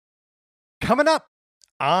Coming up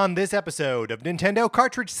on this episode of Nintendo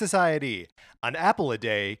Cartridge Society, an apple a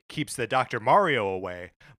day keeps the Dr. Mario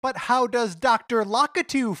away. But how does Dr.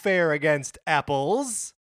 Lakitu fare against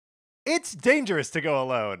apples? It's dangerous to go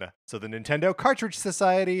alone, so the Nintendo Cartridge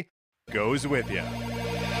Society goes with you.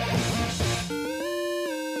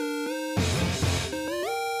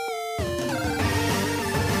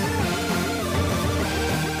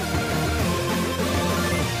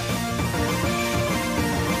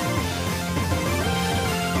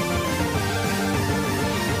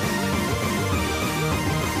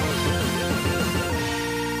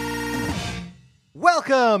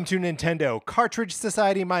 Welcome to Nintendo Cartridge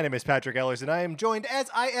Society. My name is Patrick Ellers, and I am joined, as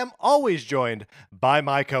I am always joined, by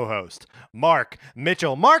my co-host, Mark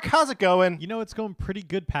Mitchell. Mark, how's it going? You know, it's going pretty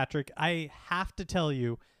good, Patrick. I have to tell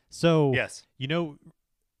you. So, Yes. you know,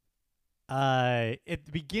 at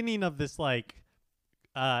the beginning of this,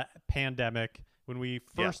 pandemic, when we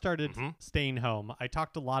first started staying home, I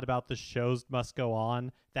talked a lot about the Shows Must Go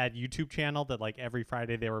On, that YouTube channel that, every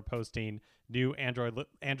Friday they were posting new Andrew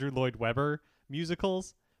Lloyd Webber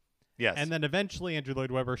musicals. Yes. And then eventually Andrew Lloyd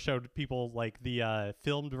Webber showed people the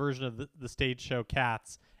filmed version of the stage show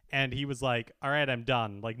Cats, and he was like, all right, I'm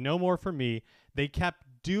done. No more for me. They kept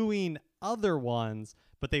doing other ones,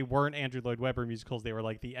 but they weren't Andrew Lloyd Webber musicals. They were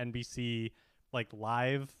the NBC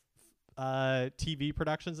live TV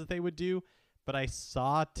productions that they would do. But I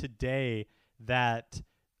saw today that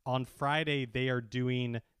on Friday they are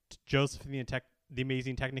doing Joseph and the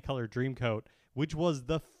Amazing Technicolor Dreamcoat, which was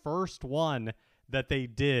the first one that they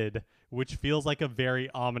did, which feels like a very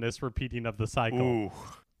ominous repeating of the cycle. Ooh.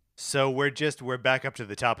 So we're back up to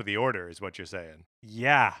the top of the order, is what you're saying.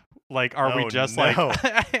 Yeah. Are we just no.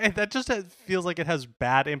 that just feels like it has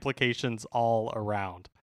bad implications all around.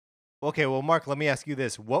 Okay, well, Mark, let me ask you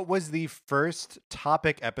this. What was the first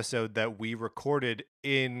topic episode that we recorded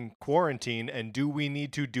in quarantine, and do we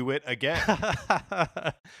need to do it again?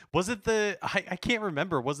 Was it I can't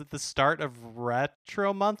remember. Was it the start of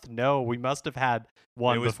Retro Month? No, we must have had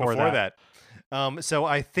one before that. So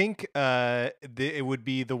I think it would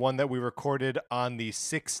be the one that we recorded on the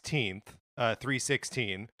 16th.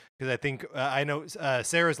 3/16, because I think I know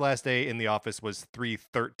Sarah's last day in the office was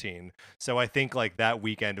 3/13, so I think that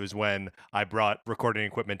weekend was when I brought recording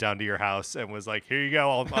equipment down to your house and was like, here you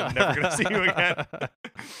go, I'm never gonna see you again.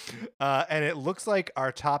 And it looks like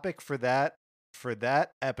our topic for that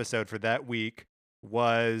episode for that week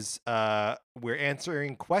was we're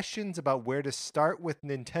answering questions about where to start with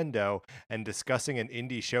Nintendo and discussing an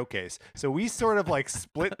indie showcase. So we sort of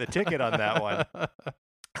split the ticket on that one.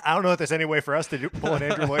 I don't know if there's any way for us to pull an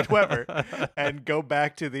Andrew Lloyd Webber and go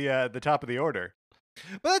back to the top of the order.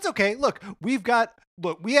 But that's okay. Look, we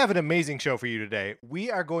have an amazing show for you today. We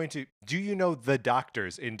are going to, do you know the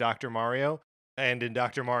doctors in Dr. Mario and in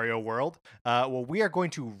Dr. Mario World? Well, we are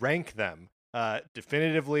going to rank them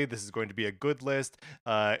definitively. This is going to be a good list.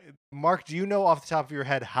 Mark, do you know off the top of your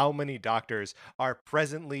head how many doctors are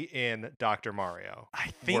presently in Dr. Mario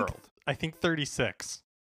World? I think 36.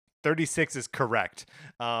 36 is correct.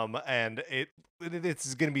 And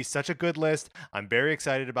it's going to be such a good list. I'm very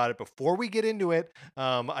excited about it. Before we get into it,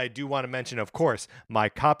 I do want to mention, of course, my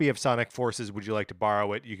copy of Sonic Forces. Would you like to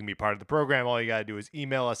borrow it? You can be part of the program. All you got to do is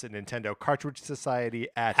email us at Nintendo Cartridge Society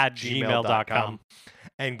at gmail.com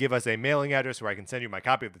and give us a mailing address where I can send you my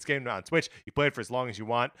copy of this game on Switch. You play it for as long as you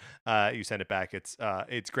want. You send it back.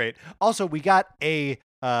 It's great. Also, we got a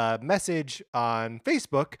message on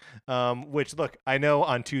Facebook, which, look, I know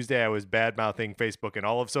on Tuesday I was bad-mouthing Facebook and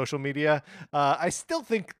all of social media. I still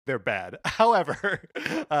think they're bad. However,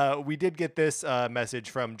 we did get this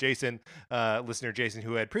message from Jason, listener Jason,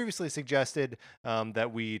 who had previously suggested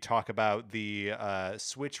that we talk about the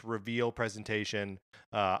Switch reveal presentation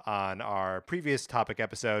on our previous topic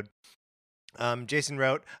episode. Jason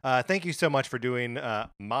wrote, thank you so much for doing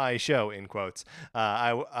my show, in quotes.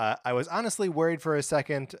 I was honestly worried for a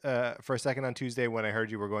second on Tuesday when I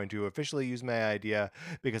heard you were going to officially use my idea,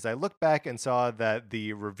 because I looked back and saw that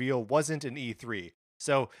the reveal wasn't an E3.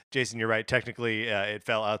 So, Jason, you're right. Technically, it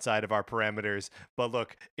fell outside of our parameters. But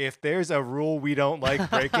look, if there's a rule we don't like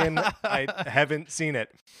breaking, I haven't seen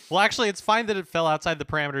it. Well, actually, it's fine that it fell outside the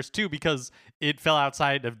parameters, too, because it fell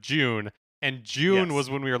outside of June. And June was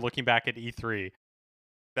when we were looking back at E3.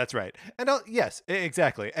 That's right. And yes,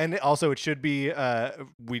 exactly. And also it should be,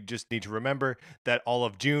 we just need to remember that all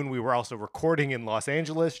of June we were also recording in Los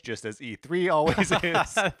Angeles, just as E3 always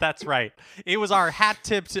is. That's right. It was our hat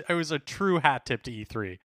tip. It was a true hat tip to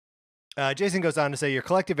E3. Jason goes on to say, your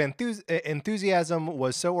collective enthusiasm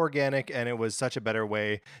was so organic, and it was such a better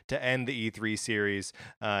way to end the E3 series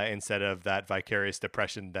instead of that vicarious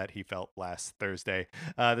depression that he felt last Thursday.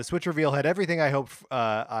 The Switch reveal had everything I hoped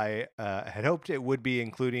I had hoped it would be,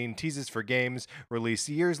 including teases for games released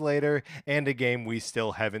years later and a game we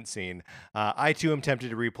still haven't seen. I too am tempted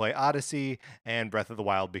to replay Odyssey and Breath of the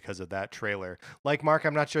Wild because of that trailer. Like Mark,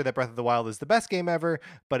 I'm not sure that Breath of the Wild is the best game ever,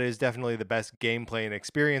 but it is definitely the best gameplay and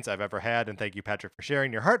experience I've ever had. And thank you, Patrick, for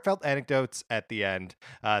sharing your heartfelt anecdotes at the end.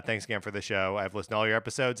 Thanks again for the show. I've listened to all your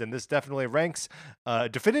episodes, and this definitely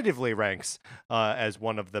definitively ranks as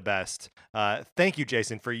one of the best. Thank you,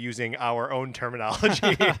 Jason, for using our own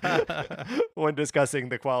terminology when discussing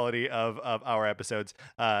the quality of our episodes.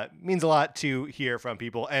 Means a lot to hear from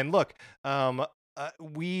people. And look,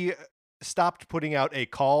 we stopped putting out a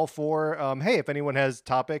call for, hey, if anyone has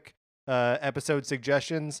topic episode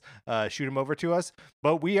suggestions, shoot them over to us.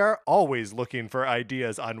 But we are always looking for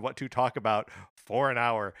ideas on what to talk about for an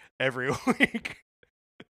hour every week.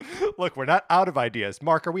 Look, we're not out of ideas.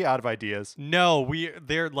 Mark, are we out of ideas? No, we're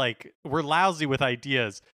lousy with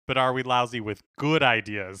ideas, but are we lousy with good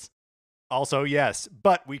ideas? Also, yes,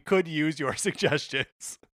 but we could use your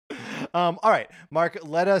suggestions. All right, Mark,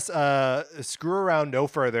 let us screw around no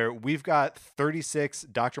further. We've got 36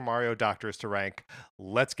 Dr. Mario Doctors to rank.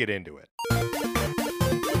 Let's get into it.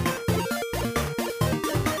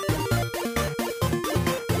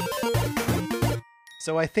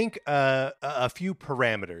 So I think a few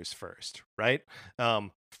parameters first, right?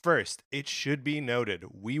 First, it should be noted,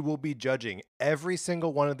 we will be judging every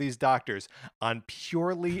single one of these doctors on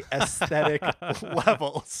purely aesthetic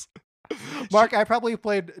levels. Mark, I probably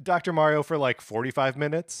played Dr. Mario for like 45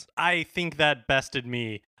 minutes. I think that bested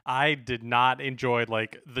me. I did not enjoy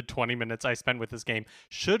the 20 minutes I spent with this game.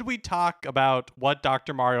 Should we talk about what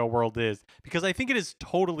Dr. Mario World is? Because I think it is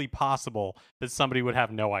totally possible that somebody would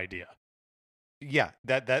have no idea. Yeah,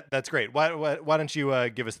 that's great. Why don't you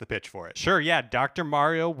give us the pitch for it? Sure, yeah. Dr.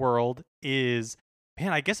 Mario World is,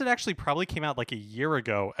 man, I guess it actually probably came out like a year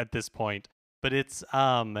ago at this point, but it's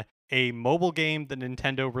a mobile game that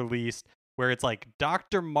Nintendo released where it's like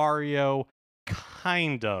Dr. Mario,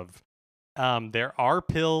 kind of. There are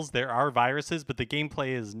pills, there are viruses, but the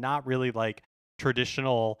gameplay is not really like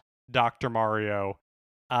traditional Dr. Mario.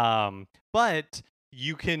 But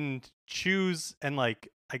you can choose and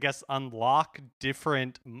I guess unlock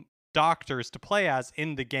different doctors to play as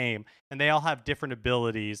in the game, and they all have different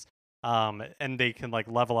abilities. And they can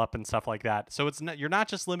level up and stuff like that. So you're not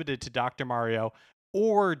just limited to Dr. Mario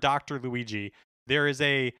or Dr. Luigi. There is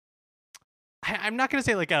I'm not going to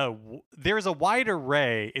say there's a wide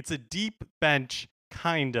array. It's a deep bench,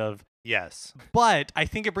 kind of. Yes. But I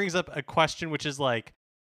think it brings up a question, which is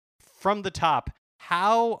from the top,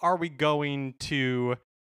 how are we going to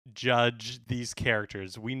judge these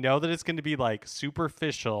characters? We know that it's going to be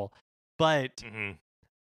superficial, but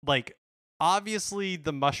obviously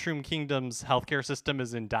the Mushroom Kingdom's healthcare system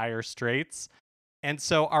is in dire straits. And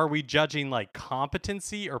so are we judging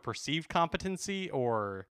competency or perceived competency,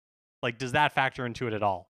 or does that factor into it at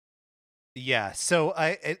all? Yeah. So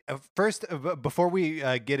first, before we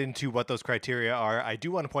get into what those criteria are, I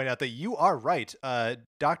do want to point out that you are right.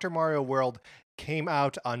 Dr. Mario World came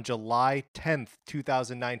out on July 10th,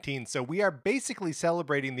 2019. So we are basically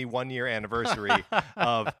celebrating the 1-year anniversary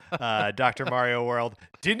of Dr. Mario World.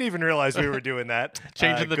 Didn't even realize we were doing that.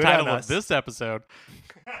 Changing the title of this episode.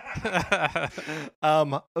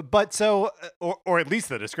 But so, or at least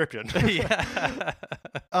the description. Yeah.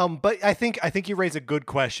 But I think you raise a good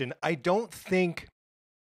question. I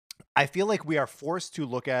feel like we are forced to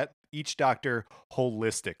look at each doctor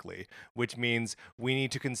holistically, which means we need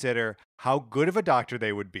to consider how good of a doctor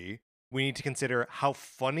they would be. We need to consider how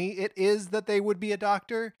funny it is that they would be a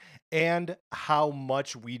doctor, and how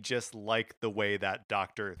much we just like the way that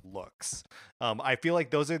doctor looks. I feel like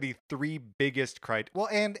those are the three biggest criteria. Well,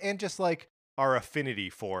 and just our affinity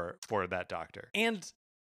for that doctor. And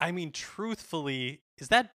I mean, truthfully, is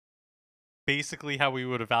that basically how we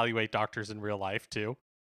would evaluate doctors in real life too?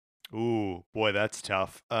 Ooh, boy, that's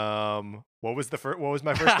tough. What was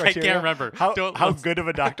my first criteria? I can't remember. How good of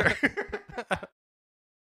a doctor?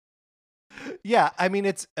 Yeah, I mean,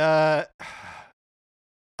 it's for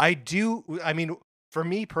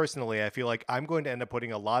me personally, I feel like I'm going to end up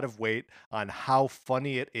putting a lot of weight on how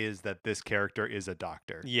funny it is that this character is a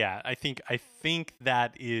doctor. Yeah, I think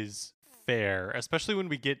that is fair, especially when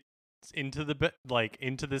we get into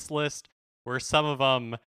into this list where some of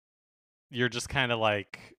them you're just kind of I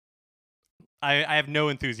have no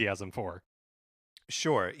enthusiasm for.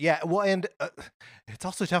 Sure. Yeah. Well, and it's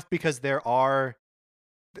also tough because there are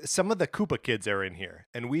some of the Koopa kids are in here,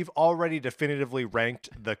 and we've already definitively ranked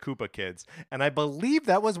the Koopa kids. And I believe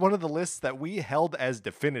that was one of the lists that we held as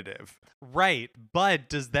definitive. Right, but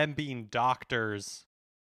does them being doctors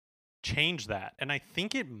change that? And I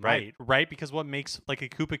think it might, right? Because what makes like a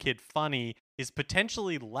Koopa kid funny is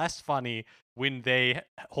potentially less funny when they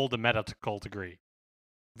hold a medical degree.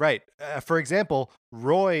 Right. For example,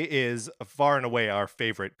 Roy is far and away our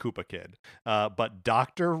favorite Koopa kid. But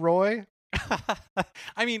Dr. Roy?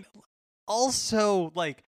 I mean, also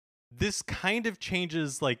like this kind of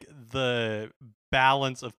changes like the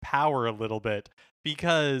balance of power a little bit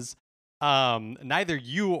because neither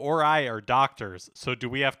you or I are doctors. So do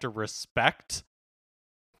we have to respect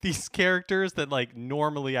these characters that like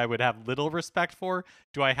normally I would have little respect for?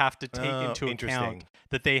 Do I have to take into account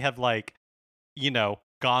that they have like,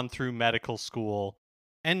 gone through medical school?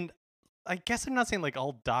 And I guess I'm not saying like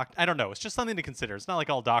all I don't know. It's just something to consider. It's not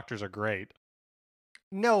like all doctors are great.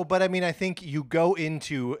 No, but I mean, I think you go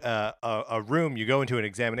into a room, you go into an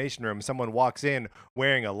examination room, someone walks in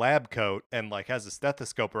wearing a lab coat and like has a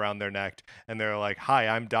stethoscope around their neck, and they're like, "Hi,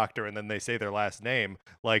 I'm doctor," and then they say their last name.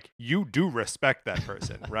 Like, you do respect that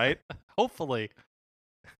person, right? Hopefully.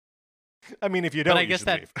 I mean, if you don't, but I guess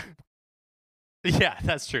leave. Yeah,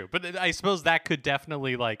 that's true. But I suppose that could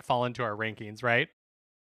definitely like fall into our rankings, right?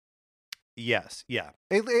 Yes, yeah.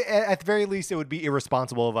 At the very least, it would be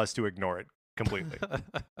irresponsible of us to ignore it completely.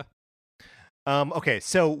 Okay,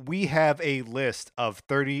 so we have a list of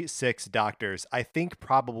 36 doctors. I think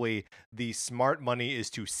probably the smart money is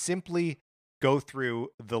to simply go through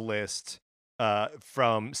the list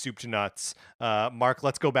from soup to nuts. Mark,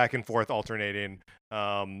 let's go back and forth alternating.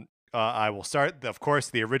 I will start. Of course,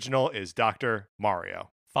 the original is Dr. Mario.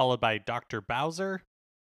 Followed by Dr. Bowser.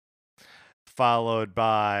 Followed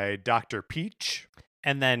by Dr. Peach.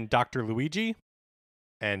 And then Dr. Luigi.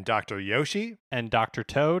 And Dr. Yoshi. And Dr.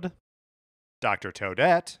 Toad. Dr.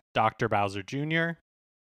 Toadette. Dr. Bowser Jr.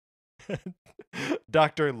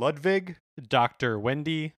 Dr. Ludwig. Dr.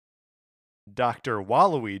 Wendy. Dr.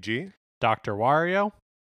 Waluigi. Dr. Wario.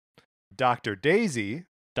 Dr. Daisy.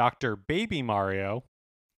 Dr. Baby Mario.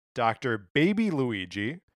 Dr. Baby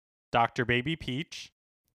Luigi. Dr. Baby Peach.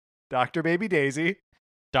 Dr. Baby Daisy.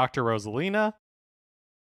 Dr. Rosalina.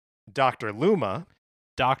 Dr. Luma.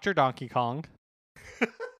 Dr. Donkey Kong.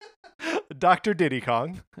 Dr. Diddy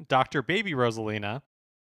Kong. Dr. Baby Rosalina.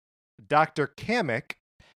 Dr. Kamek.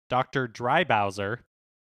 Dr. Dry Bowser.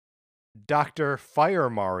 Dr. Fire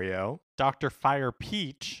Mario. Dr. Fire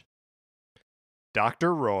Peach.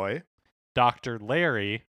 Dr. Roy. Dr.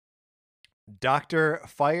 Larry. Dr.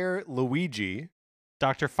 Fire Luigi.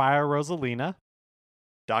 Dr. Fire Rosalina.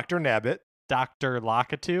 Dr. Nabbit. Dr.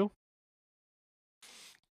 Lakitu.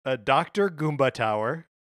 Dr. Goomba Tower.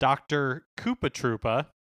 Dr. Koopa Troopa.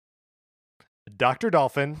 Dr.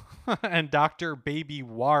 Dolphin. And Dr. Baby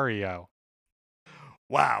Wario.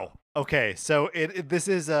 Wow. Okay, so this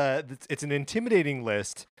is it's an intimidating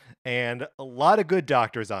list, and a lot of good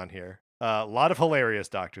doctors on here. A lot of hilarious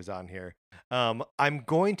doctors on here. I'm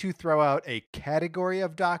going to throw out a category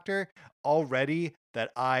of doctor already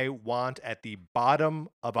that I want at the bottom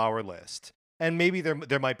of our list. And maybe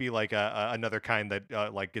there might be like another kind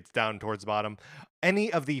that like gets down towards the bottom.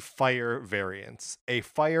 Any of the fire variants, a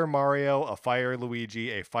Fire Mario, a Fire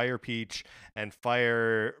Luigi, a Fire Peach, and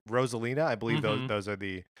Fire Rosalina. I believe those are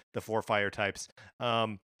the 4 fire types.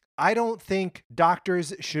 I don't think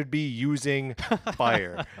doctors should be using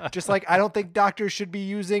fire. Just like I don't think doctors should be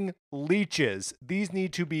using leeches. These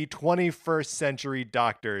need to be 21st century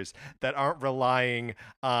doctors that aren't relying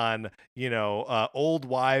on, old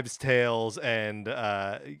wives' tales. And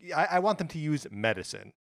I want them to use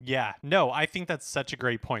medicine. Yeah, no, I think that's such a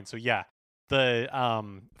great point. So yeah, the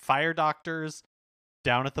fire doctors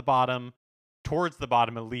down at the bottom, towards the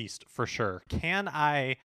bottom at least, for sure. Can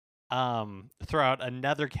I throw out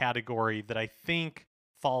another category that I think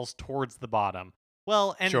falls towards the bottom?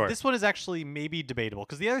 Well, and sure. This one is actually maybe debatable,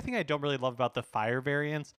 because the other thing I don't really love about the fire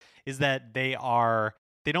variants is that they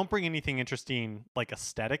don't bring anything interesting like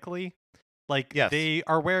aesthetically. Like yes. They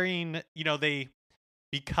are wearing,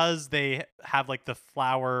 because they have like the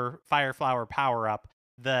fire flower power up,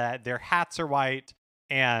 their hats are white,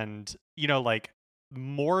 and like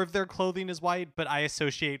more of their clothing is white, but I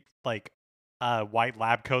associate like white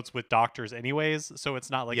lab coats with doctors anyways, so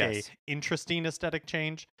it's not like a interesting aesthetic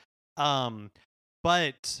change.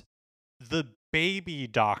 But the baby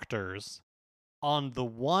doctors, on the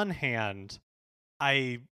one hand,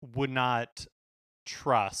 I would not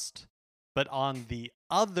trust, but on the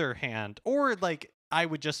other hand, or like I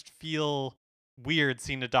would just feel weird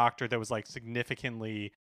seeing a doctor that was like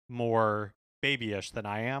significantly more babyish than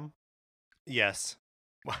I am. Yes.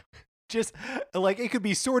 Just like it could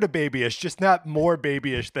be sort of babyish, just not more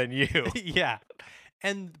babyish than you. Yeah.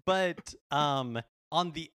 But on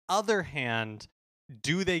the other hand,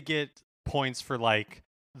 do they get points for like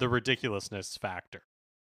the ridiculousness factor?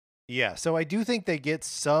 Yeah, so I do think they get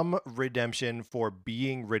some redemption for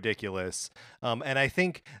being ridiculous. And I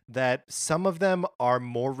think that some of them are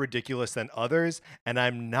more ridiculous than others, and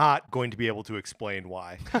I'm not going to be able to explain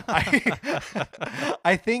why.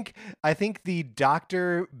 I think the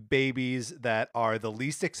doctor babies that are the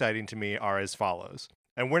least exciting to me are as follows.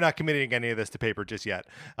 And we're not committing any of this to paper just yet.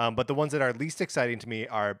 But the ones that are least exciting to me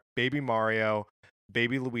are Baby Mario,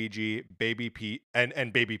 Baby Luigi, Baby Peach,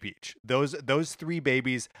 and Baby Peach. Those three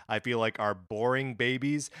babies I feel like are boring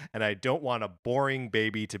babies, and I don't want a boring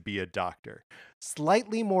baby to be a doctor.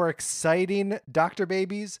 Slightly more exciting doctor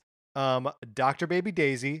babies, Doctor Baby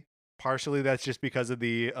Daisy. Partially that's just because of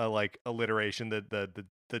the like alliteration, the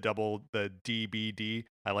double the DBD.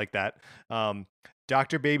 I like that.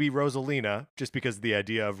 Dr. Baby Rosalina, just because the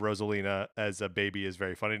idea of Rosalina as a baby is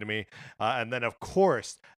very funny to me. And then, of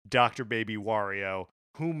course, Dr. Baby Wario,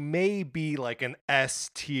 who may be like an S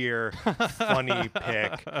tier funny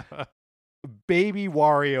pick. Baby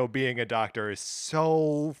Wario being a doctor is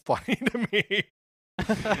so funny to me.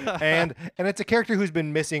 and it's a character who's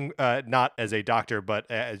been missing, not as a doctor, but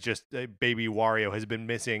as just Baby Wario has been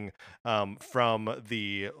missing from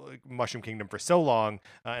the Mushroom Kingdom for so long,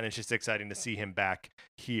 and it's just exciting to see him back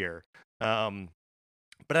here.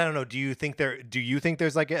 But I don't know. Do you think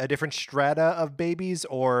there's like a different strata of babies,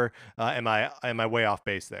 or am I way off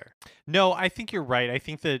base there? No, I think you're right. I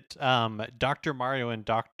think that Dr. Mario and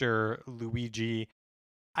Dr. Luigi,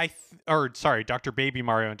 Dr. Baby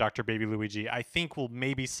Mario and Dr. Baby Luigi, I think will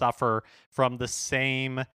maybe suffer from the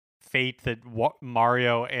same fate that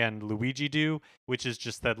Mario and Luigi do, which is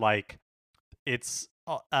just that like it's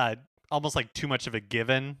almost like too much of a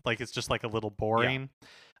given. Like it's just like a little boring.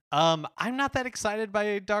 I'm not that excited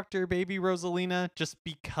by Dr. Baby Rosalina just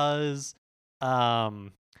because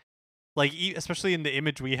like especially in the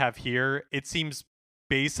image we have here, it seems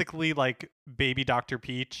basically like Baby Dr.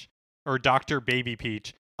 Peach or Dr. Baby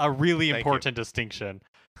Peach, a really important distinction.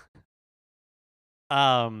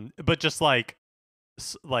 But just like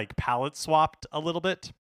palette swapped a little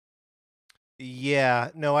bit. Yeah,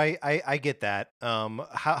 no, I get that.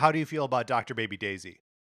 How do you feel about Dr. Baby Daisy?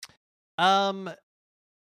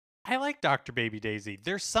 I like Dr. Baby Daisy.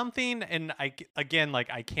 There's something, and I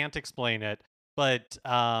can't explain it, but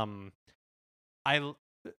I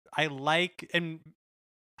like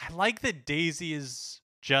that Daisy is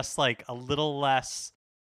just like a little less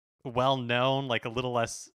well known, like a little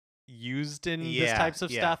less used in this types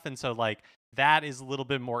of stuff, and so like that is a little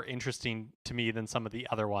bit more interesting to me than some of the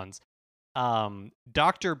other ones.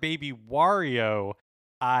 Dr. Baby Wario,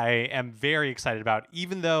 I am very excited about,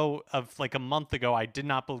 even though of like a month ago I did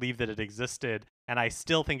not believe that it existed, and I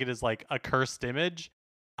still think it is like a cursed image.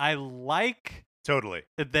 I like Totally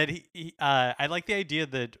that I like the idea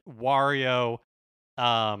that Wario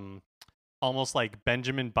almost like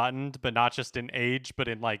Benjamin Buttoned, but not just in age, but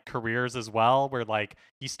in like careers as well, where like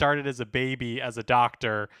he started as a baby as a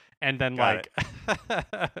doctor, and then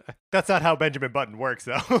that's not how Benjamin Button works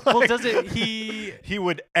though. Well, does it? He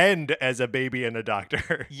would end as a baby and a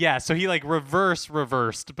doctor. Yeah, so he like reversed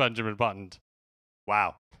Benjamin Buttoned.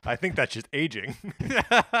 Wow, I think that's just aging.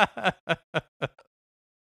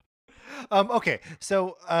 Okay,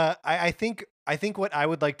 so I think what I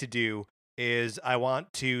would like to do is I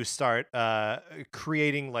want to start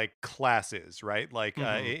creating like classes, right? Like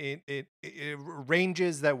it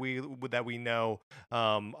ranges that we know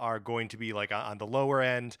are going to be like on the lower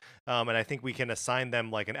end, and I think we can assign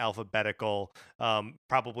them like an alphabetical,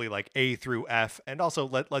 probably like A through F, and also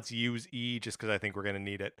let's use E just because I think we're going to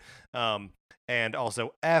need it. And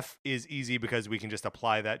also F is easy because we can just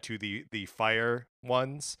apply that to the fire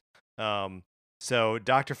ones. So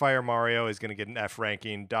Dr. Fire Mario is going to get an F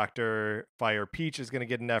ranking. Dr. Fire Peach is going to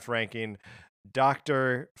get an F ranking.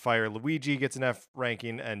 Dr. Fire Luigi gets an F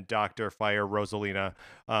ranking, and Dr. Fire Rosalina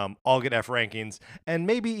all get F rankings. And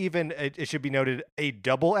maybe even, it should be noted, a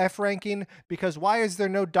double F ranking, because why is there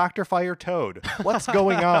no Dr. Fire Toad? What's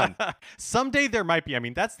going on? Someday there might be. I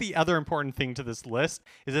mean, that's the other important thing to this list,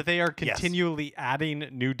 is that they are continually adding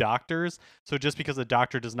new doctors. So just because a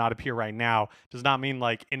doctor does not appear right now does not mean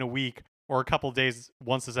like in a week or a couple of days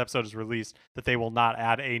once this episode is released that they will not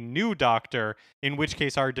add a new doctor, in which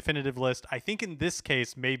case our definitive list, I think in this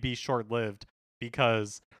case, may be short-lived,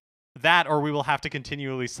 because that, or we will have to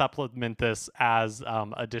continually supplement this as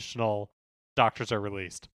additional doctors are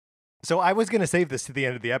released. So I was going to save this to the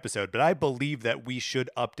end of the episode, but I believe that we should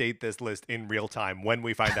update this list in real time when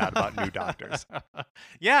we find out about new doctors.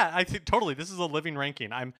 Yeah, I think totally. This is a living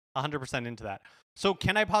ranking. I'm 100% into that. So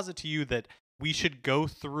can I posit to you that we should go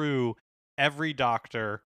through every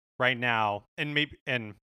doctor right now, and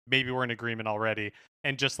maybe we're in agreement already,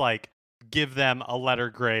 and just like give them a letter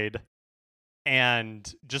grade,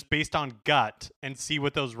 and just based on gut, and see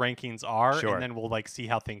what those rankings are, Sure. and then we'll like see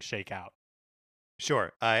how things shake out.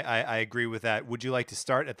 Sure, I agree with that. Would you like to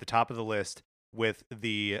start at the top of the list with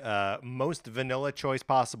the most vanilla choice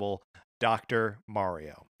possible, Dr.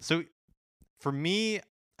 Mario? So for me,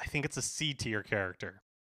 I think it's a C tier character.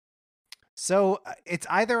 So it's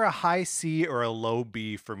either a high C or a low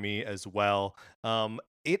B for me as well.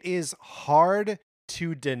 It is hard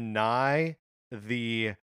to deny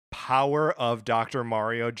the power of Dr.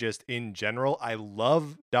 Mario just in general. I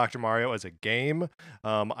love Dr. Mario as a game.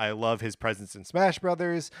 I love his presence in Smash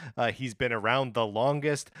Brothers. He's been around the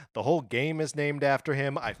longest. The whole game is named after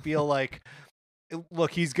him. I feel like,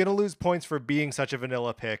 look, he's going to lose points for being such a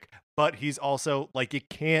vanilla pick, but he's also, like, you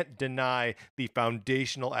can't deny the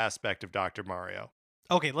foundational aspect of Dr. Mario.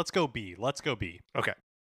 Okay, let's go B. Okay.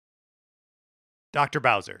 Dr.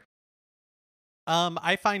 Bowser.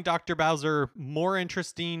 I find Dr. Bowser more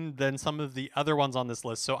interesting than some of the other ones on this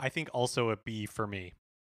list, so I think also a B for me.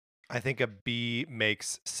 I think a B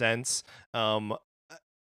makes sense. The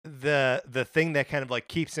thing that kind of like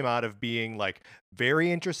keeps him out of being like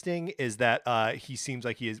very interesting is that he seems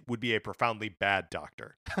like would be a profoundly bad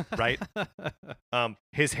doctor, right?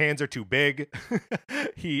 His hands are too big.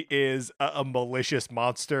 He is a malicious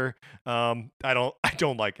monster. I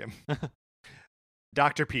don't like him.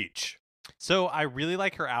 Dr. Peach. So I really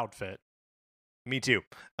like her outfit. Me too.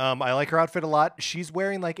 I like her outfit a lot. She's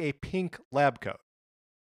wearing like a pink lab coat.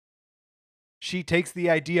 She takes the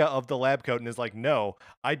idea of the lab coat and is like, no,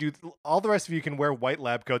 I do. All the rest of you can wear white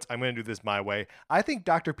lab coats. I'm going to do this my way. I think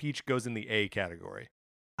Dr. Peach goes in the A category.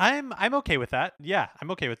 I'm okay with that. Yeah,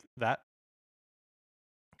 I'm okay with that.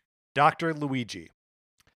 Dr. Luigi.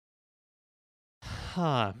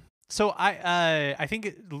 Huh. So I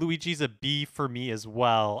think Luigi's a B for me as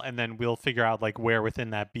well, and then we'll figure out like where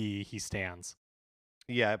within that B he stands.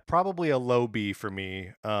 Yeah, probably a low B for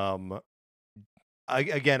me.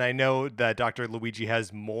 Again, I know that Dr. Luigi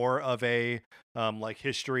has more of a like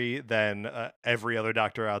history than every other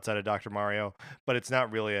doctor outside of Dr. Mario, but it's not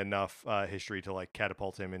really enough history to like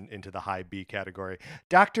catapult him into the high B category.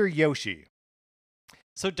 Dr. Yoshi.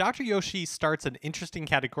 So Dr. Yoshi starts an interesting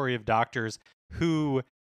category of doctors who,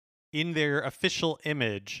 in their official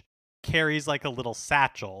image, carries like a little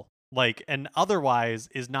satchel, like, and otherwise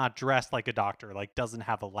is not dressed like a doctor, like doesn't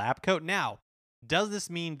have a lab coat. Now, does this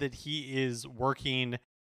mean that he is working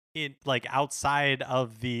in like outside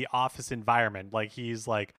of the office environment? Like he's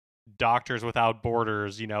like Doctors Without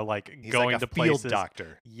Borders, like He's going like to a field places.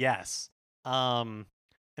 doctor. Yes. And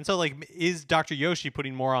so like, is Dr. Yoshi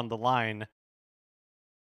putting more on the line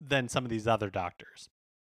than some of these other doctors?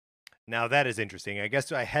 Now that is interesting. I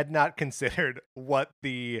guess I had not considered what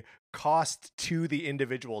the cost to the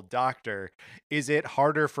individual doctor. Is it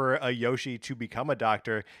harder for a Yoshi to become a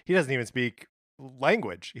doctor? He doesn't even speak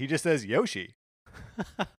language. He just says Yoshi.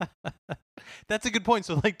 That's a good point.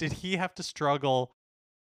 So like, did he have to struggle,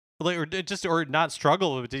 like, or not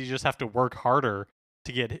struggle, but did he just have to work harder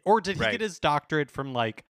to get, or did he Right. get his doctorate from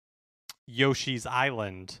like Yoshi's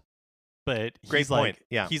Island? But Great he's point. like,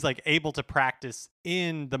 Yeah. he's like able to practice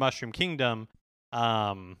in the Mushroom Kingdom.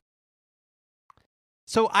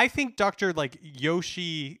 So I think Dr. like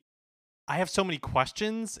Yoshi, I have so many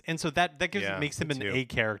questions, and so that makes him me an too. A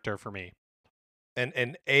character for me.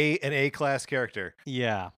 An A class character.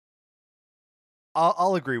 Yeah.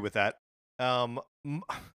 I'll agree with that. I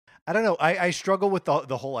don't know. I struggle with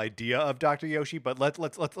the whole idea of Dr. Yoshi, but let's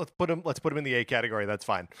put him in the A category. That's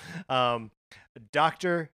fine.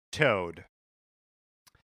 Dr. Toad.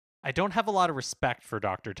 I don't have a lot of respect for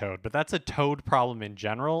Dr. Toad, but that's a Toad problem in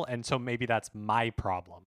general, and so maybe that's my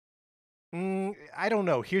problem. I don't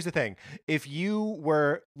know. Here's the thing. If you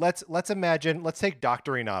were, let's take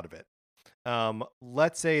doctoring out of it.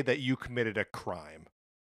 Let's say that you committed a crime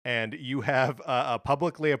and you have a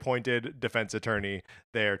publicly appointed defense attorney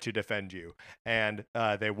there to defend you, and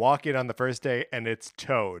they walk in on the first day and it's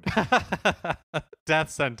Toad. Death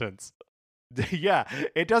sentence. Yeah,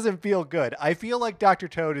 it doesn't feel good. I feel like Dr.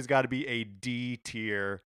 Toad has got to be a D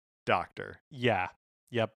tier doctor. Yeah.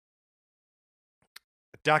 Yep.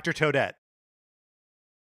 Dr. Toadette.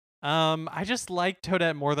 I just like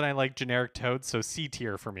Toadette more than I like generic Toad, so C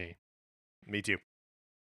tier for me. Me too.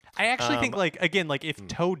 I actually think, like, again, like if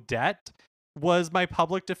Toadette was my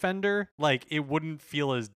public defender, like it wouldn't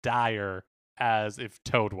feel as dire as if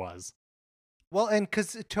Toad was. Well, and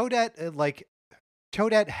because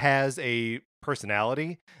Toadette has a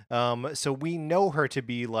personality, so we know her to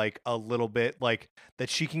be like a little bit like that.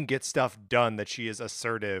 She can get stuff done. That she is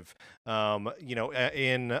assertive.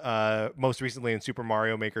 In most recently in Super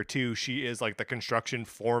Mario Maker 2, she is like the construction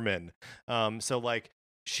foreman. So like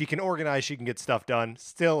she can organize. She can get stuff done.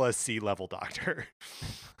 Still a C-level doctor.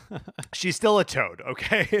 She's still a Toad.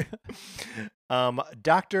 Okay.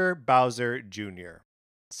 Dr. Bowser Jr.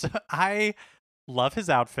 So I love his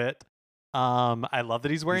outfit. I love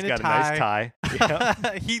that he's wearing He's got a tie. a nice tie.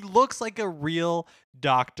 Yeah. He looks like a real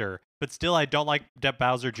doctor, but still, I don't like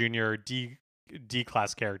Bowser Jr. D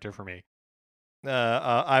class character for me.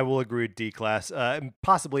 I will agree with D class.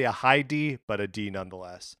 Possibly a high D, but a D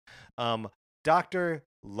nonetheless. Dr.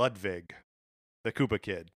 Ludwig, the Koopa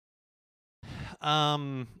Kid.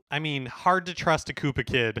 I mean, hard to trust a Koopa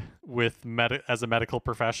Kid with as a medical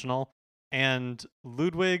professional, and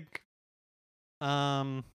Ludwig.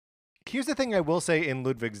 Here's the thing I will say in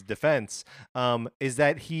Ludwig's defense, is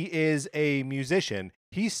that he is a musician.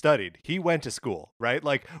 He studied. He went to school, right?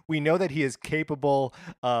 Like, we know that he is capable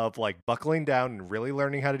of, like, buckling down and really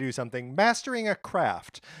learning how to do something, mastering a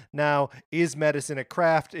craft. Now, is medicine a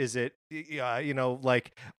craft? Is it,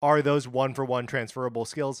 are those one-for-one transferable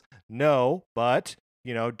skills? No, but...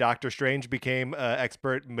 Doctor Strange became an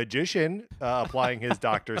expert magician applying his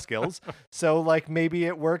doctor skills. So, like, maybe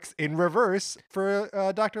it works in reverse for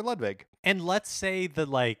Dr. Ludwig. And let's say that,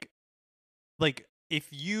 like if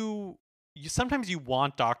you sometimes you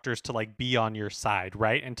want doctors to, like, be on your side,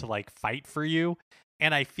 right? And to, like, fight for you.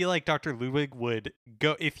 And I feel like Dr. Ludwig would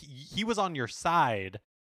go, if he was on your side,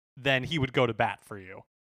 then he would go to bat for you.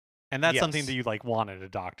 And that's something that you, like, want in a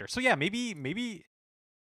doctor. So, yeah, maybe...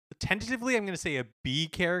 Tentatively, I'm going to say a B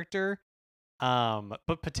character,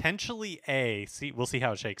 but potentially A. We'll see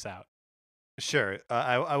how it shakes out. Sure.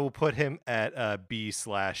 I will put him at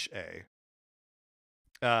B/A.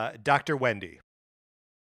 Dr. Wendy.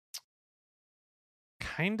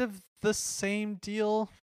 Kind of the same deal.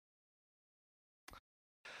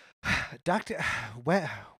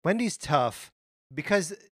 Wendy's tough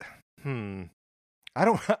because, I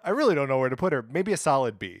really don't know where to put her. Maybe a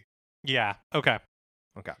solid B. Yeah. Okay.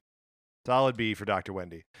 Solid B for Dr.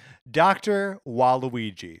 Wendy. Dr.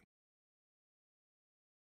 Waluigi.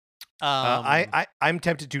 I'm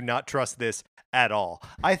tempted to not trust this at all.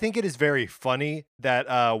 I think it is very funny that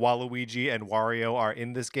Waluigi and Wario are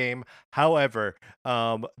in this game. However,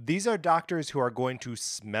 these are doctors who are going to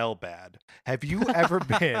smell bad. Have you ever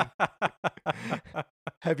been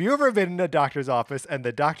in a doctor's office and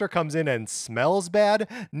the doctor comes in and smells bad?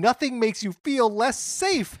 Nothing makes you feel less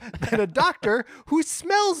safe than a doctor who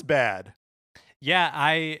smells bad. Yeah,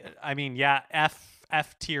 I mean, yeah,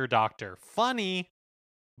 F tier doctor. Funny,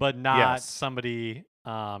 but not somebody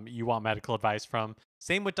you want medical advice from.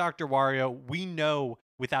 Same with Dr. Wario. We know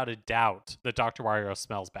without a doubt that Dr. Wario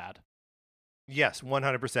smells bad. Yes,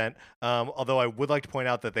 100%. Although I would like to point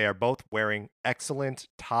out that they are both wearing excellent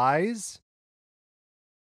ties.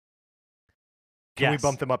 Can we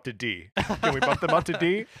bump them up to D?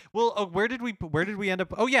 Well, where did we end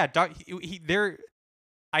up? Oh yeah, they're.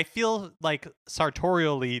 I feel like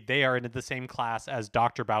sartorially they are in the same class as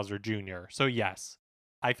Dr. Bowser Jr. So yes,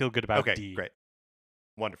 I feel good about D. Okay, great.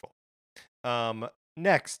 Wonderful.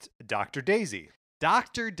 Next, Dr. Daisy.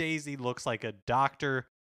 Dr. Daisy looks like a doctor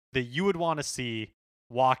that you would want to see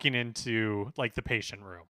walking into, like, the patient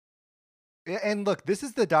room. And look, this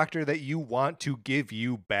is the doctor that you want to give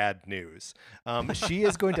you bad news. She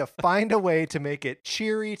is going to find a way to make it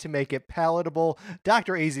cheery, to make it palatable.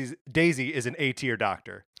 Dr. Daisy is an A-tier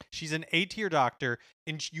doctor. She's an A-tier doctor,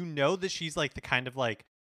 and you know that she's, like, the kind of, like,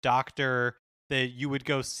 doctor that you would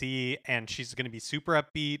go see, and she's going to be super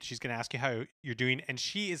upbeat. She's going to ask you how you're doing, and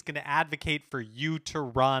she is going to advocate for you to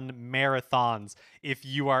run marathons if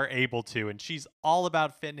you are able to. And she's all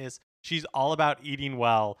about fitness. She's all about eating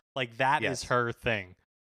well. Like, that is her thing.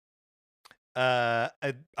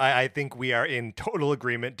 I think we are in total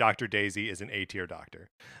agreement. Dr. Daisy is an A-tier doctor.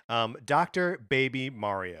 Dr. Baby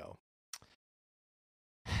Mario.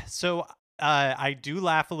 So I do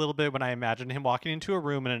laugh a little bit when I imagine him walking into a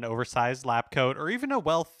room in an oversized lab coat or even a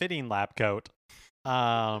well-fitting lab coat.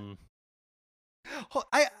 I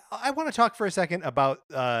want to talk for a second about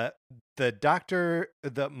the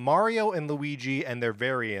Mario and Luigi and their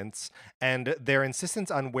variants and their insistence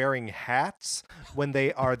on wearing hats when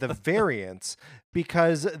they are the variants,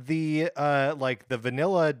 because the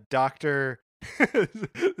vanilla Dr.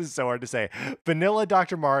 This is so hard to say. Vanilla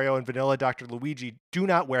Dr. Mario and Vanilla Dr. Luigi do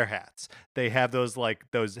not wear hats. They have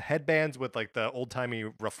those headbands with like the old timey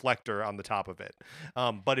reflector on the top of it.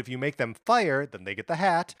 But if you make them fire, then they get the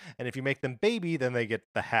hat, and if you make them baby, then they get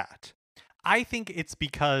the hat. I think it's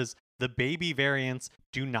because the baby variants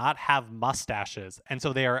do not have mustaches, and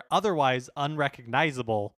so they are otherwise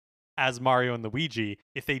unrecognizable as Mario and Luigi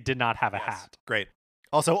if they did not have a hat. Great.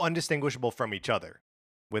 Also undistinguishable from each other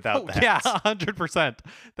without the Yeah, hats. 100%.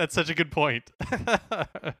 That's such a good point.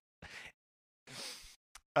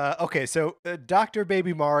 Okay, so Dr.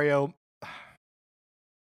 Baby Mario,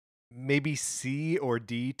 maybe C or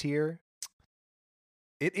D tier.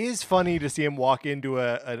 It is funny to see him walk into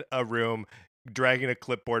a room dragging a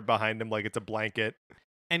clipboard behind him like it's a blanket.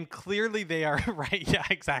 And clearly they are, right, yeah,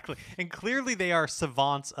 exactly. And clearly they are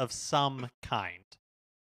savants of some kind.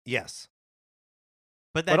 Yes.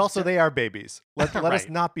 But also they are babies. Let us Right.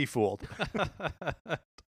 not be fooled.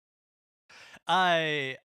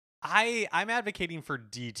 I'm advocating for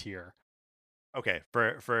D tier. Okay,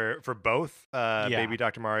 for both Yeah. Baby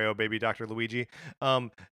Dr. Mario, Baby Dr. Luigi,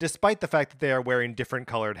 despite the fact that they are wearing different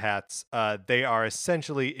colored hats, they are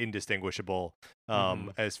essentially indistinguishable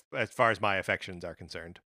as far as my affections are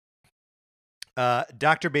concerned.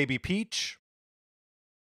 Dr. Baby Peach,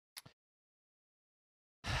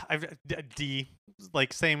 D,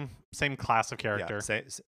 like same class of character. yeah,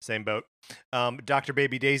 same boat. Dr.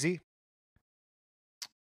 Baby Daisy,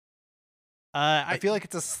 I feel like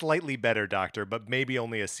it's a slightly better doctor, but maybe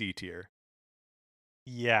only a C tier.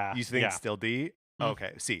 Yeah. You think yeah. still D? Mm.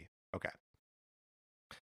 Okay, C. Okay.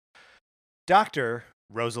 Dr.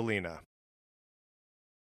 Rosalina.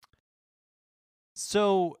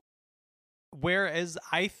 So whereas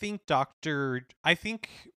I think her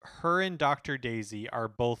and Dr. Daisy are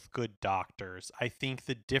both good doctors. I think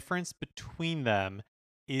the difference between them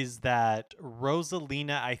is that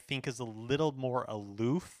Rosalina, I think, is a little more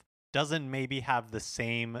aloof, doesn't maybe have the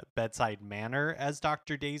same bedside manner as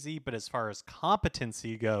Dr. Daisy, but as far as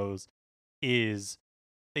competency goes, is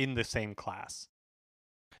in the same class.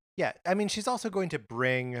 Yeah, I mean, she's also going to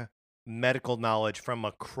bring medical knowledge from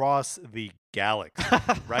across the galaxy,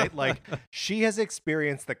 right? Like, she has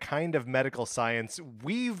experienced the kind of medical science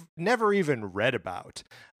we've never even read about.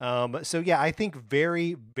 So yeah, I think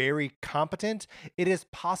very, very competent. It is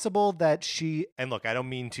possible that and look, I don't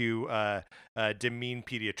mean to demean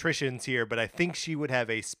pediatricians here, but I think she would have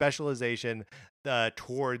a specialization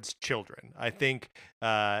towards children. I think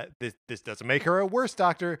this doesn't make her a worse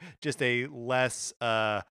doctor, just a less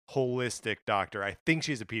holistic doctor. I think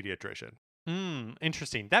she's a pediatrician.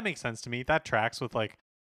 Interesting. That makes sense to me. That tracks with like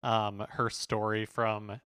her story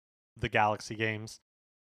from the Galaxy games.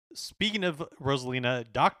 Speaking of Rosalina,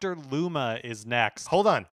 Dr. Luma is next. Hold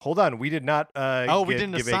on. We did not we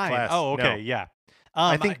didn't give assign. a class. Oh, okay, No. yeah.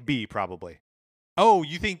 I think B probably. Oh,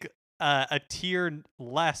 you think a tier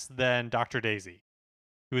less than Dr. Daisy,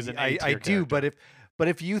 who is an A tier I do, character. but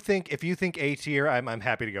if you think A tier, I'm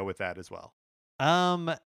happy to go with that as well.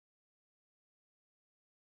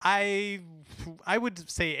 I would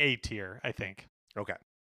say A tier, I think. Okay.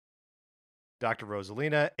 Dr.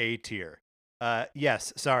 Rosalina, A tier.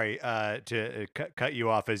 Yes, sorry to cut you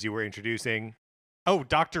off as you were introducing. Oh,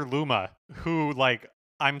 Dr. Luma, who, like,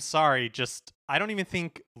 I'm sorry, I don't even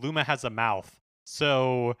think Luma has a mouth.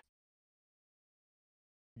 So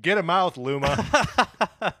get a mouth, Luma.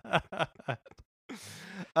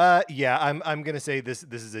 Yeah, I'm gonna say this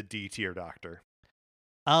is a D tier doctor.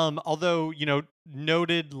 Although,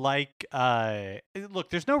 noted like look,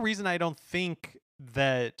 there's no reason I don't think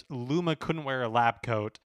that Luma couldn't wear a lab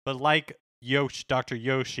coat, but like Dr.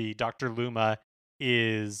 Yoshi, Dr. Luma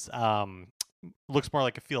is looks more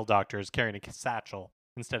like a field doctor, is carrying a satchel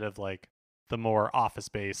instead of like the more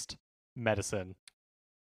office-based medicine.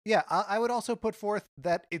 Yeah, I would also put forth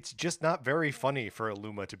that it's just not very funny for a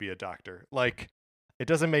Luma to be a doctor. Like, it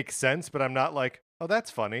doesn't make sense, but I'm not like, oh,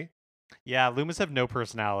 that's funny. Yeah, Lumas have no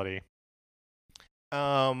personality.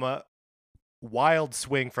 Wild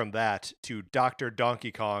swing from that to Dr.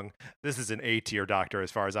 Donkey Kong. This is an A tier doctor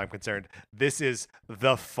as far as I'm concerned. This is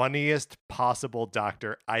the funniest possible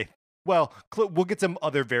doctor. We'll get some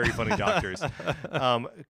other very funny doctors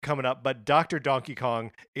coming up, but Dr. Donkey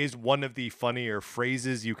Kong is one of the funnier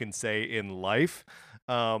phrases you can say in life.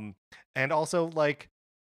 And also, like,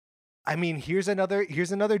 I mean, here's another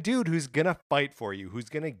dude who's gonna fight for you, who's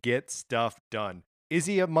gonna get stuff done. Is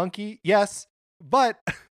he a monkey? Yes, but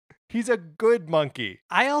he's a good monkey.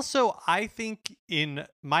 I think in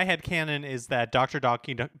my headcanon is that Dr.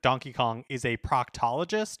 Donkey Kong is a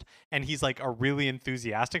proctologist, and he's like a really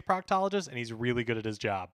enthusiastic proctologist, and he's really good at his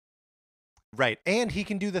job. Right. And he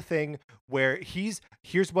can do the thing where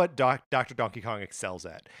here's what Dr. Donkey Kong excels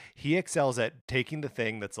at. He excels at taking the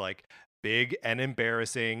thing that's like big and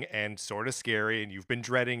embarrassing and sort of scary and you've been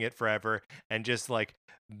dreading it forever and just like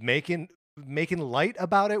making light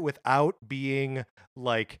about it without being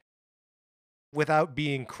like without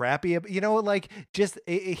being crappy, like just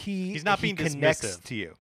He's not being connects dismissive to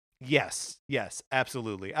you. Yes,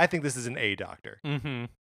 absolutely. I think this is an A doctor. Mm-hmm.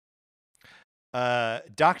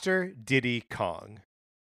 Dr. Diddy Kong.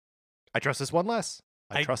 I trust this one less.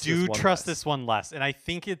 I do trust this one less, and I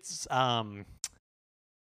think it's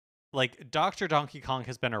like Dr. Donkey Kong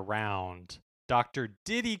has been around. Dr.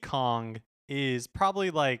 Diddy Kong is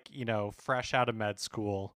probably like, fresh out of med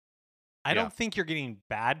school. I don't think you're getting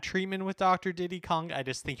bad treatment with Dr. Diddy Kong. I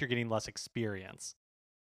just think you're getting less experience.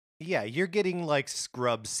 Yeah, you're getting like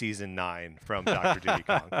Scrubs season 9 from Dr. Diddy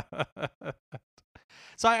Kong.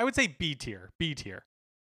 So I would say B tier.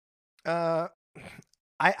 I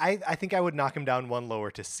think I would knock him down one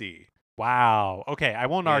lower to C. Wow. Okay, I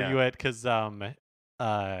won't argue it because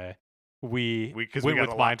we went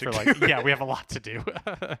with mine for like we have a lot to do.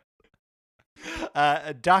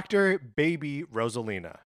 Dr. Baby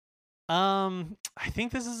Rosalina. I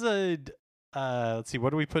think this is a let's see,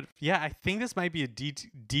 what do we put? Yeah, I think this might be a D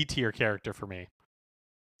tier character for me.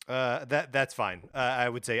 That's fine. I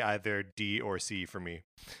would say either D or C for me.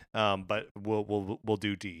 But we'll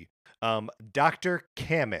do D. Dr.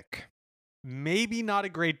 Kamek. Maybe not a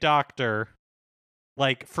great doctor.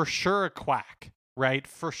 Like for sure a quack, right?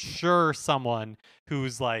 For sure someone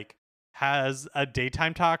who's like has a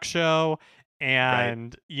daytime talk show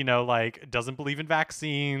and like doesn't believe in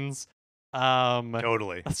vaccines.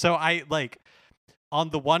 Totally. So I like,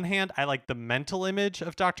 on the one hand, I like the mental image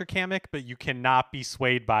of Dr. Kamek, but you cannot be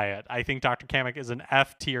swayed by it. I think Dr. Kamek is an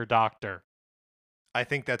F tier doctor. I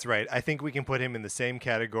think that's right. I think we can put him in the same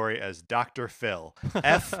category as Dr. Phil.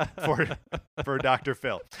 F for Dr.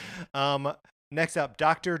 Phil. Next up,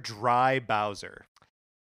 Dr. Dry Bowser.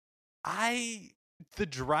 I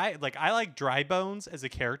like Dry Bones as a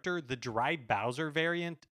character. The Dry Bowser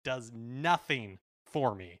variant does nothing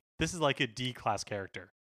for me. This is like a D class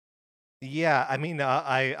character. Yeah, I mean,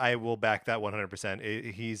 I will back that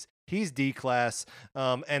 100%. He's D class,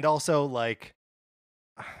 and also like,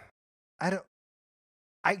 I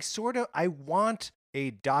want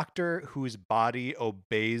a doctor whose body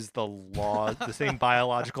obeys the law, the same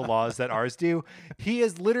biological laws that ours do. He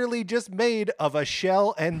is literally just made of a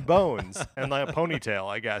shell and bones and like a ponytail,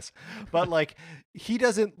 I guess. But like, he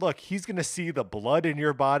doesn't look. He's gonna see the blood in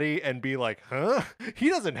your body and be like, "Huh? He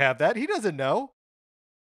doesn't have that. He doesn't know."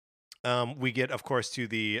 We get, of course, to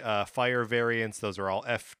the fire variants. Those are all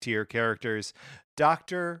F tier characters.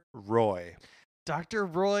 Dr. Roy. Dr.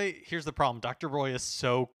 Roy, here's the problem. Dr. Roy is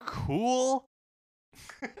so cool.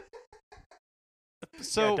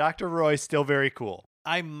 So yeah, Dr. Roy's still very cool.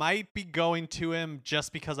 I might be going to him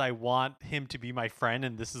just because I want him to be my friend,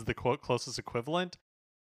 and this is the quote closest equivalent.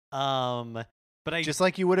 But I just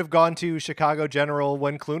like you would have gone to Chicago General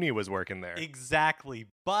when Clooney was working there. Exactly.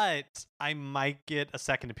 But I might get a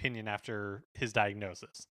second opinion after his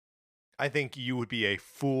diagnosis. I think you would be a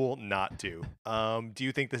fool not to. Do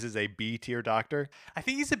you think this is a B tier doctor? I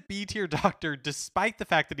think he's a B tier doctor, despite the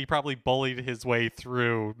fact that he probably bullied his way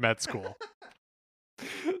through med school.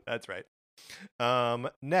 That's right.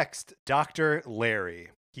 Next, Dr. Larry.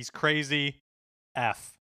 He's crazy.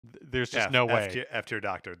 F. There's just no way. F tier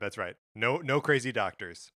doctor. That's right. No crazy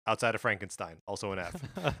doctors outside of Frankenstein. Also an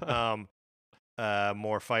F.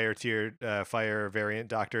 More fire tier, fire variant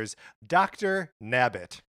doctors. Dr.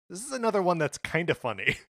 Nabbit. This is another one that's kind of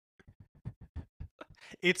funny.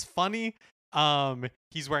 It's funny.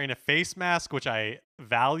 He's wearing a face mask, which I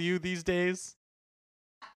value these days.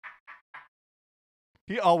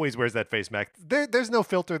 He always wears that face mask. There's no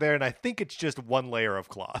filter there, and I think it's just one layer of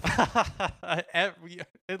cloth.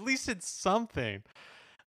 At least it's something.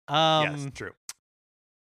 Yes, true.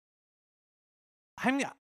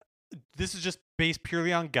 This is just based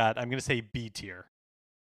purely on gut. I'm going to say B tier.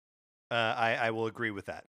 I will agree with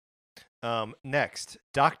that. Next,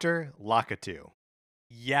 Dr. Lakitu.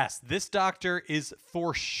 Yes, this doctor is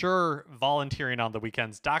for sure volunteering on the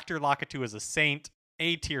weekends. Dr. Lakitu is a saint,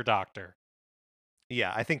 A tier doctor.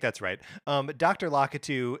 Yeah, I think that's right. Dr.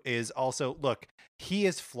 Lakitu is also, look, he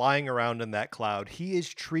is flying around in that cloud. He is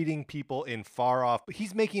treating people in far off.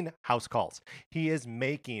 He's making house calls.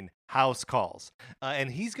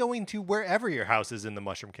 And he's going to wherever your house is in the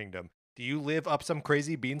Mushroom Kingdom. Do you live up some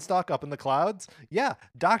crazy beanstalk up in the clouds? Yeah,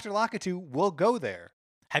 Dr. Lakitu will go there.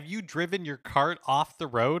 Have you driven your cart off the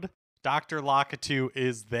road? Dr. Lakitu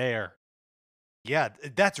is there. Yeah,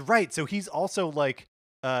 that's right. So he's also like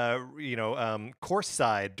course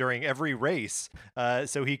side during every race,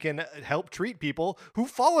 so he can help treat people who've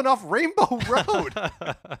fallen off Rainbow Road.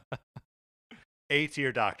 A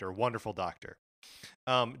tier doctor, wonderful doctor.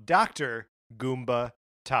 Dr. Goomba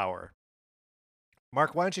Tower.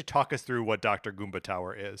 Mark, why don't you talk us through what Dr. Goomba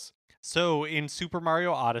Tower is? So in Super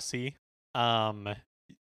Mario Odyssey,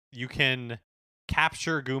 you can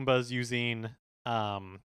capture Goombas using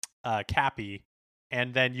Cappy,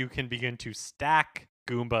 and then you can begin to stack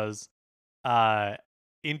Goombas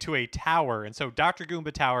into a tower. And so Dr.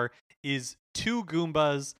 Goomba Tower is 2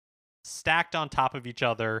 Goombas stacked on top of each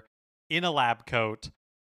other in a lab coat,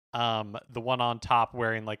 the one on top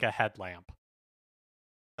wearing like a headlamp.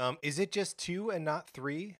 Is it just 2 and not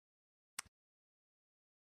 3?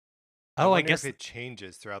 Oh, I wonder guess if it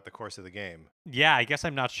changes throughout the course of the game. Yeah, I guess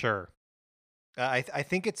I'm not sure. I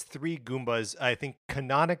think it's 3 Goombas. I think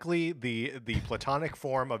canonically the platonic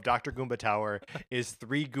form of Dr. Goomba Tower is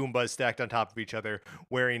 3 Goombas stacked on top of each other,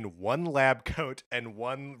 wearing 1 lab coat and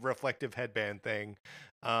 1 reflective headband thing.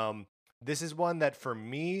 This is one that for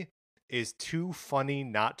me is too funny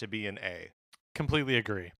not to be an A. Completely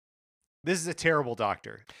agree. This is a terrible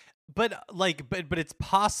doctor. But it's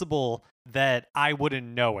possible that I wouldn't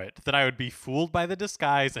know it, that I would be fooled by the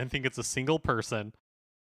disguise and think it's a single person.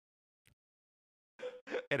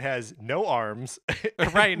 It has no arms.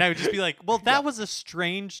 Right, and I would just be like, well, that was a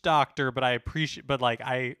strange doctor, but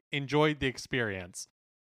I enjoyed the experience.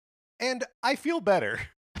 And I feel better.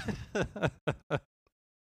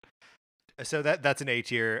 So that's an A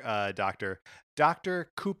tier doctor.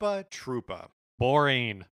 Dr. Koopa Troopa.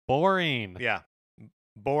 Boring. Yeah.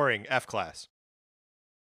 Boring. F class.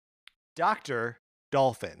 Dr.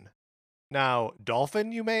 Dolphin. Now,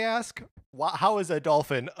 Dolphin, you may ask? How is a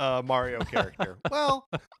dolphin a Mario character? Well,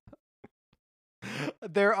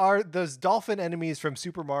 there are those dolphin enemies from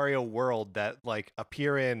Super Mario World that like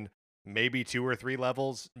appear in maybe 2 or 3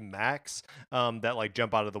 levels max, that like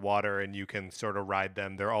jump out of the water and you can sort of ride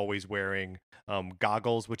them. They're always wearing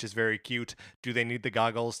goggles, which is very cute. Do they need the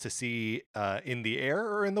goggles to see in the air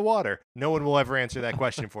or in the water? No one will ever answer that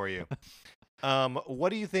question for you. What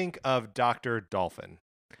do you think of Dr. Dolphin?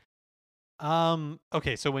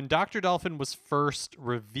 Okay, so when Dr. Dolphin was first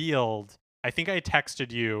revealed, I think I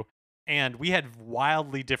texted you, and we had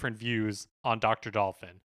wildly different views on Dr.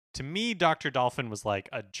 Dolphin. To me, Dr. Dolphin was like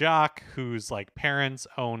a jock whose like parents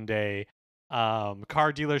owned a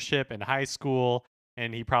car dealership in high school,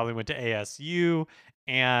 and he probably went to ASU,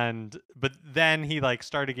 but then he like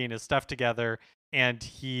started getting his stuff together, and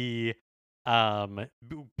he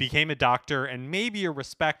became a doctor, and maybe a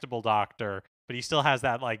respectable doctor, but he still has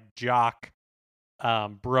that like jock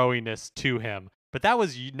broiness to him. But that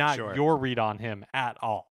was not your read on him at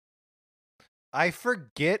all. I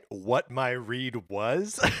forget what my read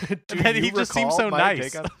was. And he just seems so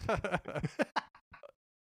nice.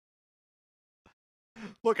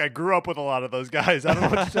 Look, I grew up with a lot of those guys. I don't know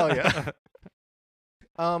what to tell you.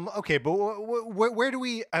 Okay, but where do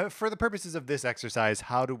we, for the purposes of this exercise,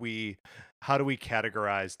 how do we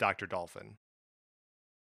categorize Dr. Dolphin?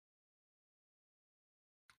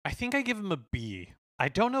 I think I give him a B. I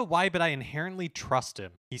don't know why, but I inherently trust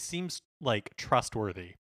him. He seems like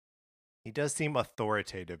trustworthy. He does seem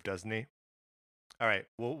authoritative, doesn't he? All right,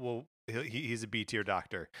 he's a B tier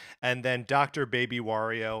doctor. And then Dr. Baby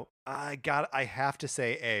Wario, I have to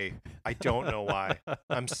say A. I don't know why.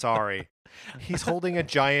 I'm sorry. He's holding a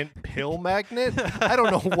giant pill magnet. I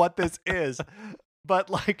don't know what this is. But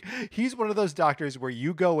like, he's one of those doctors where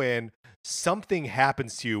you go in, something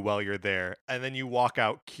happens to you while you're there, and then you walk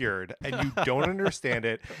out cured, and you don't understand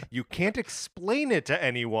it. You can't explain it to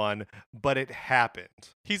anyone, but it happened.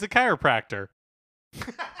 He's a chiropractor.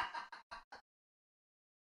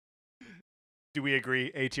 Do we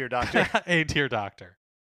agree? A tier doctor? A tier doctor.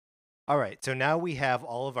 All right, so now we have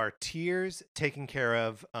all of our tiers taken care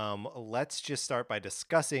of. Let's just start by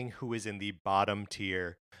discussing who is in the bottom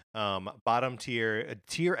tier. Bottom tier,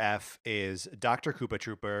 tier F is Dr.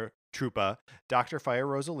 Koopa Troopa, Dr. Fire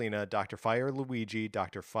Rosalina, Dr. Fire Luigi,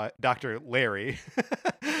 Dr. Larry.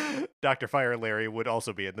 Dr. Fire Larry would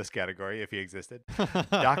also be in this category if he existed.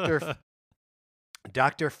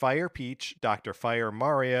 Dr. Fire Peach, Dr. Fire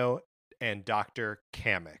Mario, and Dr.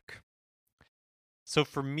 Kamek. So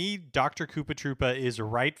for me, Dr. Koopa Troopa is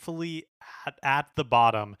rightfully at the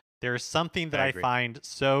bottom. There's something that I find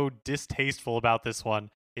so distasteful about this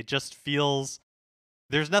one. It just feels...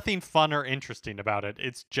 There's nothing fun or interesting about it.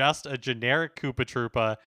 It's just a generic Koopa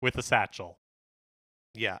Troopa with a satchel.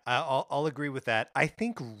 Yeah, I'll agree with that. I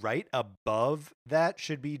think right above that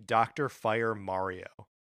should be Dr. Fire Mario.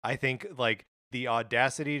 I think, like, the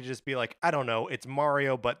audacity to just be like, I don't know, it's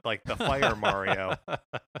Mario, but like the Fire Mario.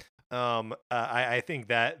 I think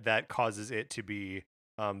that causes it to be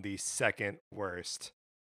the second worst.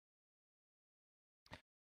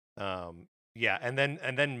 Yeah, and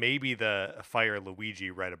then maybe the Fire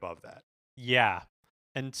Luigi right above that. Yeah.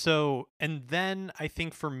 And then I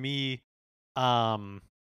think for me, probably,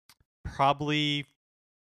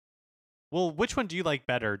 well, which one do you like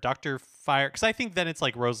better? Dr. Fire? Because I think then it's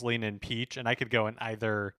like Rosalina and Peach, and I could go in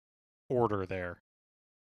either order there.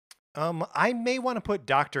 I may want to put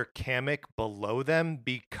Dr. Kamek below them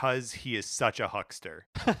because he is such a huckster.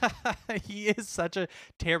 He is such a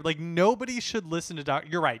terrible. Like, nobody should listen to Doc.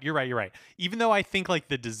 You're right. Even though I think like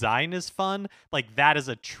the design is fun, like that is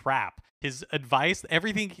a trap. His advice,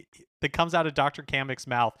 everything that comes out of Dr. Kamek's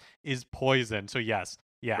mouth is poison. So yes,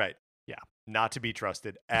 yeah, Right. yeah, Not to be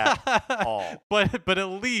trusted at all. But at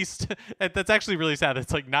least that's actually really sad.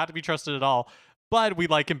 It's like not to be trusted at all. But we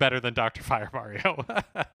like him better than Dr. Fire Mario.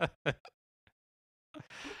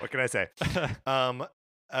 What can I say?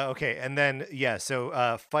 Okay, and then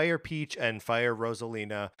so Fire Peach and Fire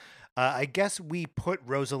Rosalina. I guess we put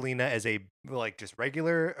Rosalina as a like just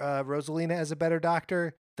regular Rosalina as a better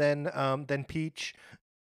doctor than Peach.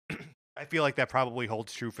 I feel like that probably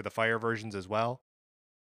holds true for the Fire versions as well.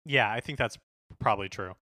 Yeah, I think that's probably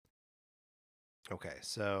true. Okay,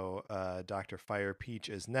 so Dr. Fire Peach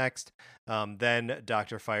is next, then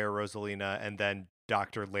Dr. Fire Rosalina, and then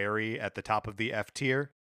Dr. Larry at the top of the F tier.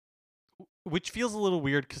 Which feels a little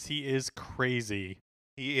weird because he is crazy.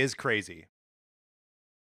 He is crazy.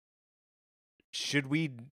 Should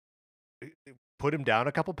we put him down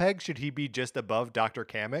a couple pegs? Should he be just above Dr.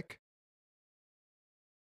 Kamek?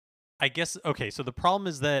 I guess, okay, so the problem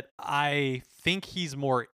is that I think he's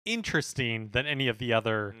more interesting than any of the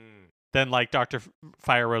other, than like Dr.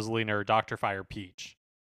 Fire Rosalina or Dr. Fire Peach.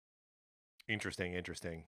 Interesting.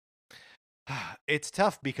 It's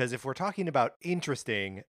tough because if we're talking about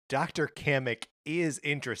interesting, Dr. Kamek is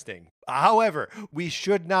interesting. However, we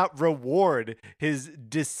should not reward his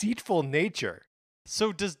deceitful nature.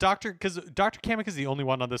 So does because Dr. Kamek is the only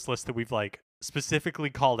one on this list that we've like specifically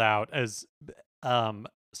called out as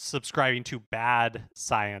subscribing to bad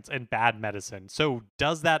science and bad medicine. So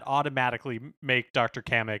does that automatically make Dr.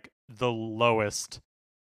 Kamek the lowest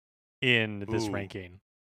in this ranking?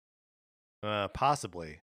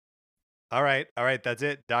 Possibly. All right, that's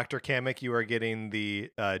it. Dr. Kamek, you are getting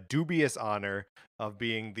the dubious honor of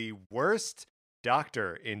being the worst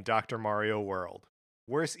doctor in Dr. Mario World.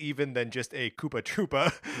 Worse even than just a Koopa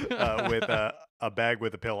Troopa with a bag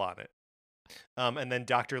with a pill on it. And then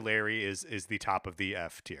Dr. Larry is the top of the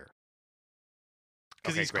F tier.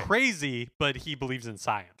 Because he's crazy, but he believes in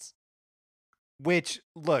science. Which,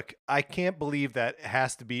 look, I can't believe that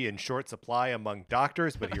has to be in short supply among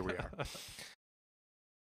doctors, but here we are.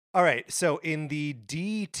 All right, so in the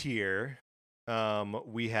D tier,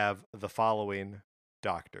 we have the following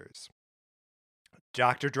doctors.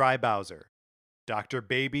 Dr. Dry Bowser, Dr.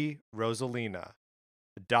 Baby Rosalina,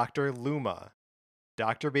 Dr. Luma,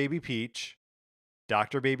 Dr. Baby Peach,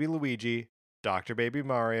 Dr. Baby Luigi, Dr. Baby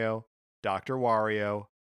Mario, Dr. Wario,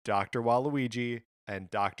 Dr. Waluigi, and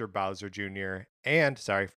Dr. Bowser Jr., and,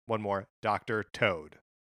 sorry, one more, Dr. Toad.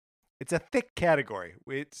 It's a thick category.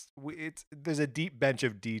 It's there's a deep bench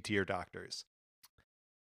of D tier doctors.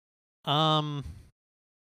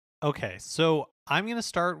 Okay, so I'm gonna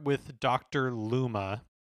start with Dr. Luma.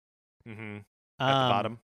 Mm-hmm. At the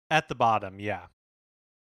bottom. At the bottom, yeah.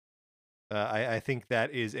 I think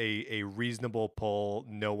that is a reasonable pull.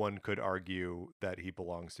 No one could argue that he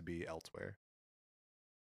belongs to be elsewhere.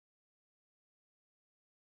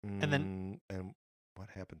 And what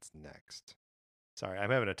happens next? Sorry,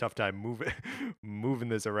 I'm having a tough time moving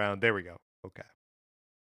this around. There we go. Okay.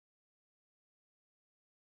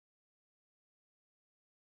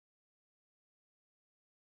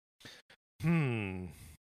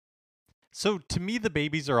 So to me, the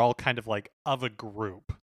babies are all kind of like of a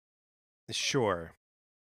group. Sure.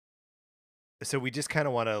 So we just kind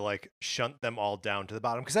of want to like shunt them all down to the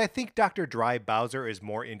bottom because I think Dr. Dry Bowser is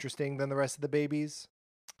more interesting than the rest of the babies.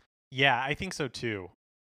 Yeah, I think so too.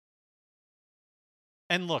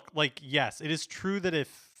 And look, like, yes, it is true that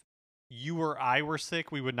if you or I were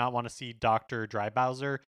sick, we would not want to see Dr. Dry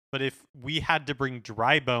Bowser. But if we had to bring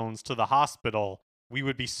Dry Bones to the hospital, we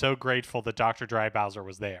would be so grateful that Dr. Dry Bowser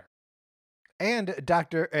was there. And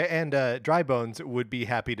Dry Bones would be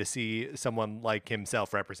happy to see someone like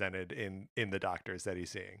himself represented in the doctors that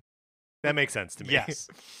he's seeing. That makes sense to me. Yes.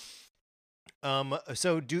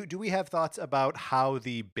 So do we have thoughts about how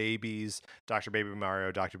the babies, Dr. Baby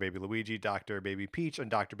Mario, Dr. Baby Luigi, Dr. Baby Peach,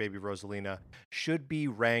 and Dr. Baby Rosalina, should be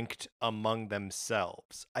ranked among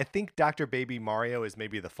themselves? I think Dr. Baby Mario is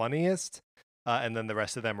maybe the funniest, and then the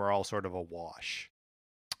rest of them are all sort of a wash.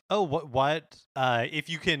 Oh, what if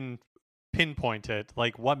you can pinpoint it,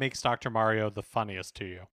 like what makes Dr. Mario the funniest to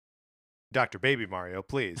you? Dr. Baby Mario,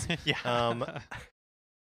 please. Yeah.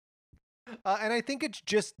 And I think it's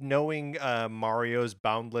just knowing Mario's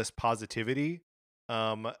boundless positivity,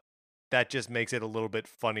 um, that just makes it a little bit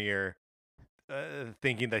funnier.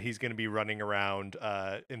 Thinking that he's going to be running around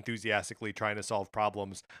enthusiastically trying to solve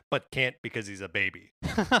problems, but can't because he's a baby.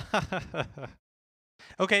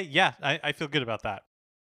 Okay, yeah, I feel good about that.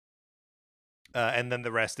 And then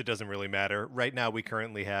the rest, it doesn't really matter. Right now, we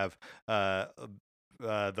currently have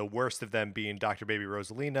the worst of them being Dr. Baby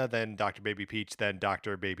Rosalina, then Dr. Baby Peach, then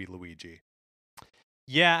Dr. Baby Luigi,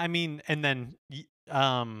 Yeah, I mean, and then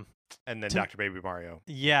and then to, Dr. Baby Mario.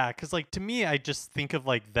 yeah, because like to me, I just think of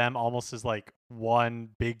like them almost as like one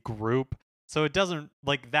big group. So it doesn't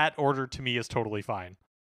like that order to me is totally fine.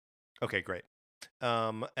 Okay, great.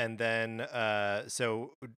 And then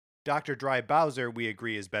so Dr. Dry Bowser, we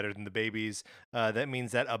agree, is better than the babies. That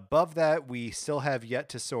means that above that, we still have yet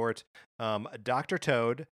to sort Dr.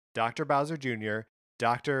 Toad, Dr. Bowser Jr.,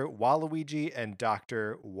 Dr. Waluigi, and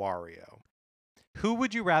Dr. Wario. Who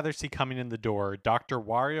would you rather see coming in the door, Dr.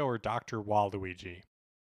 Wario or Dr. Waluigi?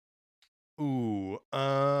 Ooh,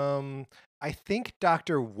 I think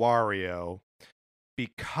Dr. Wario,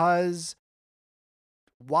 because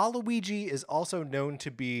Waluigi is also known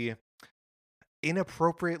to be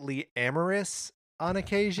inappropriately amorous on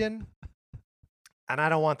occasion, and I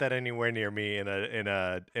don't want that anywhere near me in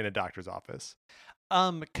a doctor's office.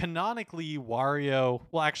 Canonically, Wario,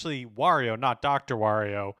 well, actually, Wario, not Dr.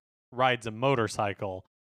 Wario, rides a motorcycle.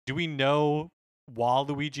 Do we know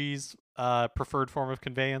Waluigi's preferred form of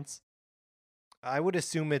conveyance? I would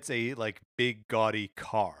assume it's a like big gaudy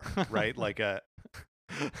car, right? like a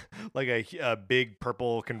like a big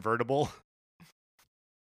purple convertible.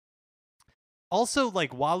 Also,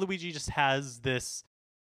 like Waluigi just has this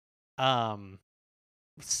um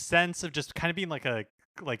sense of just kind of being like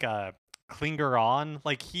a clinger on.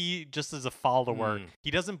 Like he just is a follower.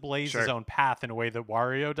 He doesn't blaze his Sure. own path in a way that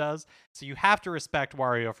Wario does. So you have to respect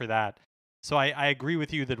Wario for that. So I agree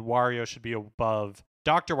with you that Wario should be above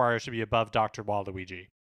Dr. Wario should be above Dr. Waluigi.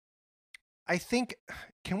 I think,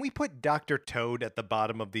 can we put Dr. Toad at the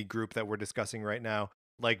bottom of the group that we're discussing right now?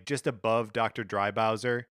 Like just above Dr. Dry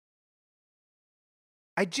Bowser?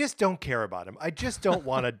 I just don't care about him. I just don't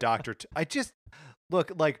want a doctor. I just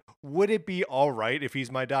look like, would it be all right if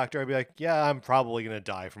he's my doctor? I'd be like, yeah, I'm probably going to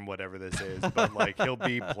die from whatever this is, but like he'll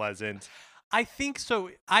be pleasant. I think so.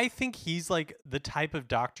 I think he's like the type of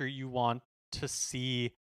doctor you want to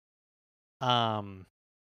see um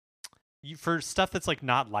for stuff that's like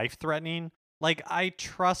not life threatening. Like I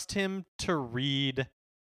trust him to read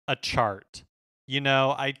a chart. You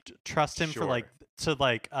know, trust him for like Sure. to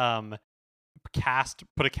like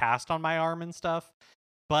put a cast on my arm and stuff.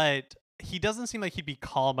 But he doesn't seem like he'd be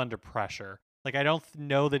calm under pressure. Like I don't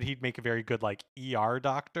know that he'd make a very good like ER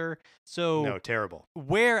doctor. So No, terrible.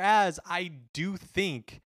 whereas I do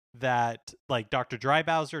think that like Dr. Dry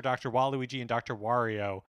Bowser, Dr. Waluigi, and Dr.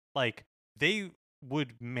 Wario, like they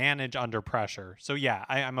would manage under pressure. So yeah,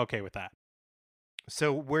 I'm okay with that.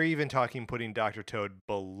 So we're even talking putting Dr. Toad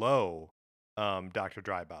below Dr.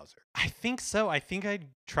 Dry Bowser. I think so. I think I'd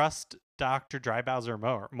trust Dr. Dry Bowser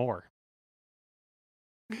more.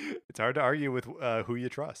 It's hard to argue with who you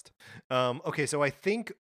trust. Okay, so I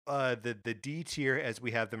think the D tier as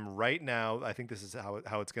we have them right now, I think this is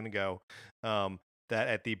how it's going to go. That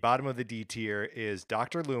at the bottom of the D tier is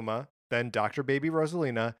Dr. Luma, then Dr. Baby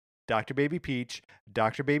Rosalina, Dr. Baby Peach,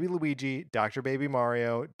 Dr. Baby Luigi, Dr. Baby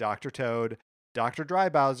Mario, Dr. Toad, Dr. Dry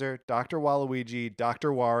Bowser, Dr. Waluigi,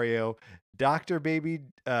 Dr. Wario, Dr. Baby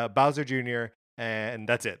Bowser Jr., and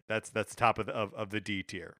that's it. That's the top of the D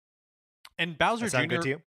tier. And Bowser That sound good Jr. to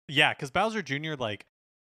you? Yeah, because Bowser Jr. like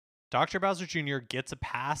Dr. Bowser Jr. gets a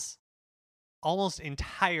pass almost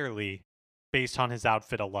entirely based on his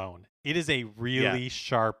outfit alone. It is a really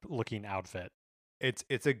sharp looking outfit.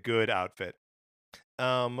 It's a good outfit.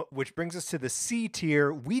 Which brings us to the C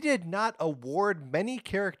tier. We did not award many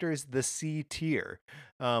characters the C tier.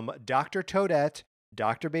 Dr. Toadette,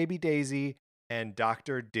 Dr. Baby Daisy, and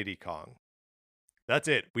Dr. Diddy Kong. That's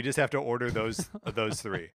it. We just have to order those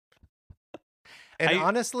three. And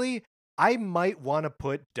honestly, I might want to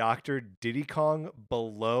put Dr. Diddy Kong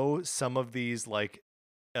below some of these like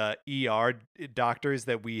doctors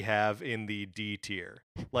that we have in the D tier.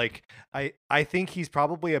 Like I think he's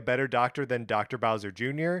probably a better doctor than Dr. Bowser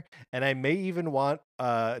Jr. and I may even want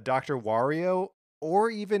Dr. Wario or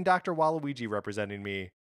even Dr. Waluigi representing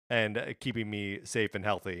me and keeping me safe and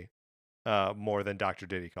healthy more than Dr.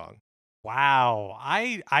 Diddy Kong. Wow.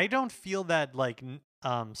 I don't feel that like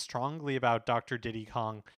strongly about Dr. Diddy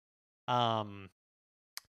Kong. Um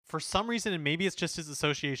for some reason, and maybe it's just his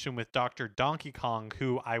association with Dr. Donkey Kong,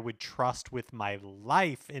 who I would trust with my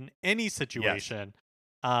life in any situation,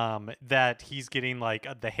 that he's getting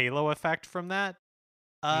like the halo effect from that.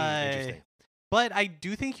 Interesting. But I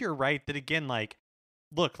do think you're right that again, like,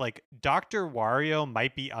 look, like Dr. Wario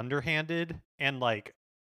might be underhanded and like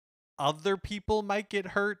other people might get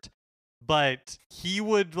hurt, but he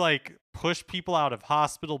would like push people out of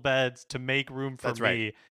hospital beds to make room for That's me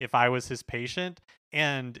right. if I was his patient.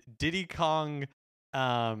 And Diddy Kong,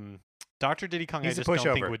 Dr. Diddy Kong, He's I a just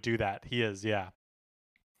don't think pushover. would do that. He is, yeah.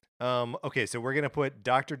 Okay, so we're gonna put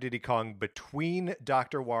Dr. Diddy Kong between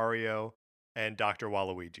Dr. Wario and Dr.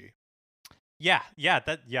 Waluigi. Yeah,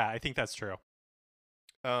 I think that's true.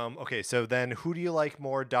 Okay, so then who do you like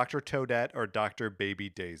more, Dr. Toadette or Dr. Baby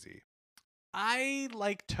Daisy? I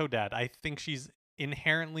like Toadette. I think she's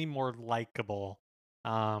inherently more likable.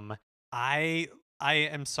 I I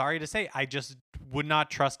am sorry to say, I just would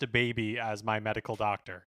not trust a baby as my medical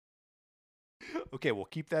doctor. Okay, we'll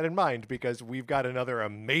keep that in mind because we've got another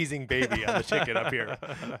amazing baby on the ticket up here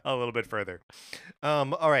a little bit further.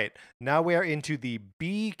 All right, now we are into the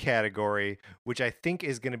B category, which I think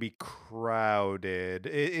is going to be crowded.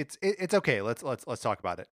 It's okay. Let's talk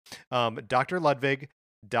about it. Dr. Ludwig,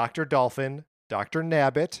 Dr. Dolphin, Dr.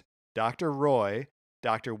 Nabbit, Dr. Roy,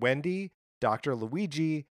 Dr. Wendy, Dr.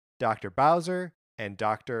 Luigi, Dr. Bowser, and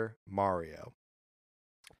Dr. Mario.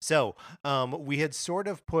 So we had sort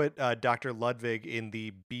of put Dr. Ludwig in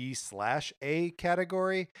the B/A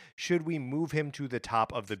category. Should we move him to the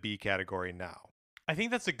top of the B category now? I think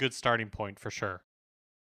that's a good starting point for sure.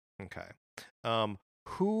 Okay.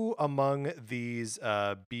 Who among these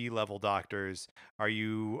B level doctors are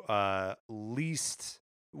you least?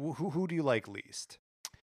 Who do you like least?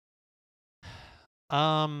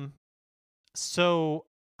 So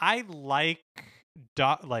I like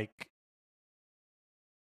like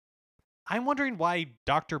I'm wondering why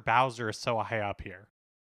Dr. Bowser is so high up here.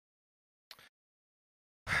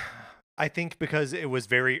 I think because it was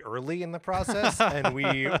very early in the process and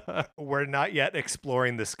we were not yet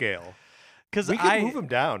exploring the scale. Because we can move him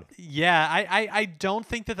down. Yeah, I don't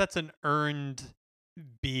think that that's an earned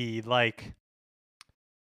B. Like,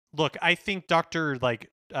 look, I think Dr. like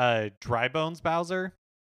Dry Bones Bowser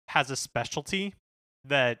has a specialty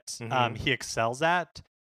that he excels at.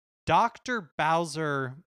 Dr.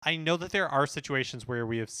 Bowser, I know that there are situations where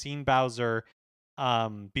we have seen Bowser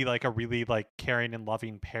be like a really like caring and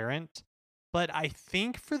loving parent, but I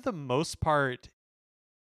think for the most part,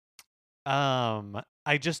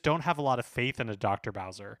 I just don't have a lot of faith in a Dr.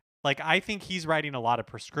 Bowser. Like, I think he's writing a lot of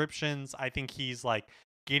prescriptions. I think he's like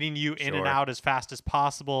getting you in and out as fast as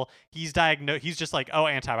possible. He's just like, oh,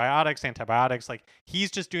 antibiotics. Like, he's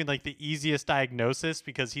just doing like the easiest diagnosis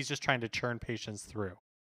because he's just trying to churn patients through.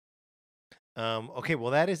 Okay,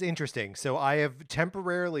 well, that is interesting. So I have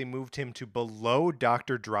temporarily moved him to below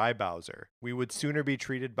Dr. Dry Bowser. We would sooner be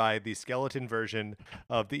treated by the skeleton version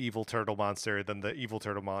of the evil turtle monster than the evil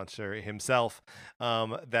turtle monster himself.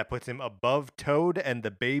 That puts him above Toad and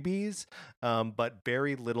the babies, but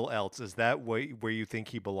very little else. Is that where you think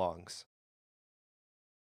he belongs?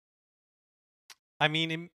 I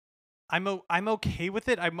mean, I'm okay with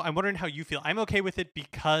it. I'm wondering how you feel. I'm okay with it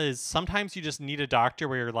because sometimes you just need a doctor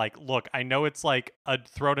where you're like, look, I know it's like a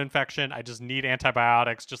throat infection. I just need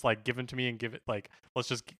antibiotics. Just like give them to me and give it like, let's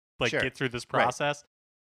just like get through this process. Right.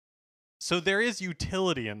 So there is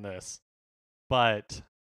utility in this, but.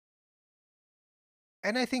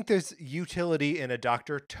 And I think there's utility in a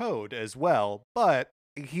Dr. Toad as well, but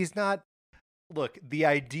he's not. Look, the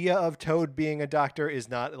idea of Toad being a doctor is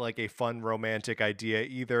not like a fun romantic idea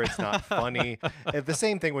either. It's not funny. The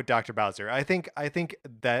same thing with Dr. Bowser. I think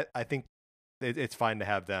it's fine to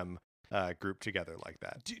have them grouped together like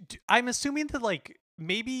that. I'm assuming that like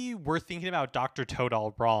maybe we're thinking about Dr. Toad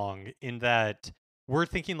all wrong in that we're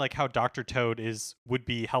thinking like how Dr. Toad would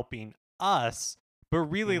be helping us, but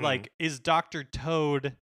really like is Dr.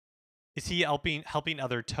 Toad, is he helping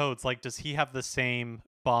other Toads? Like, does he have the same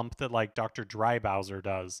bump that like Dr. Dry Bowser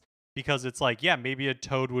does? Because it's like, yeah, maybe a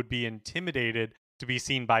Toad would be intimidated to be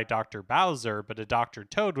seen by Dr. Bowser, but a Dr.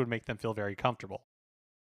 Toad would make them feel very comfortable.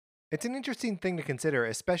 It's an interesting thing to consider,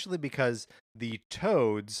 especially because the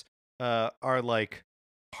Toads are like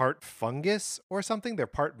part fungus or something. They're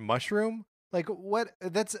part mushroom. Like what?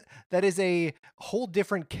 That is a whole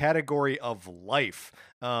different category of life.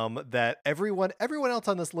 That everyone else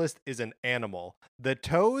on this list is an animal. The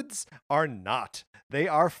toads are not. They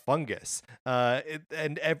are fungus.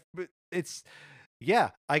 It's yeah.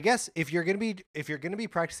 I guess if you're gonna be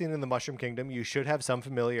practicing in the Mushroom Kingdom, you should have some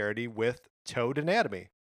familiarity with toad anatomy.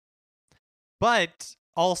 But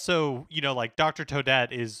also, like Dr.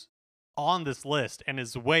 Toadette is on this list and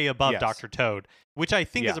is way above Yes. Dr. Toad, which I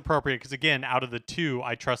think is Yeah. appropriate because, again, out of the two,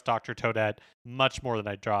 I trust Dr. Toadette much more than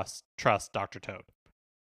I trust Dr. Toad.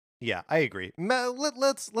 Yeah, I agree.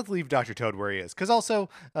 Let's leave Dr. Toad where he is, because also,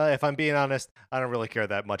 if I'm being honest, I don't really care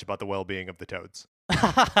that much about the well-being of the toads.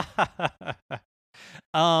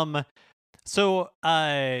 So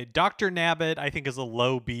Dr. Nabbit, I think, is a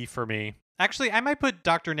low B for me. Actually, I might put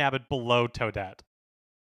Dr. Nabbit below Toadette.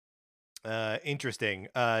 Interesting.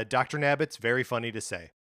 Dr. Nabbit's very funny to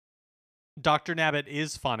say. Dr. Nabbit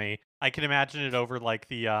is funny. I can imagine it over like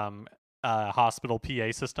the hospital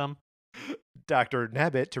PA system. Dr.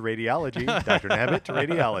 Nabbit to radiology. Dr. Nabbit to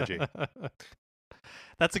radiology.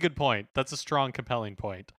 That's a good point. That's a strong, compelling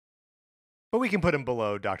point. But we can put him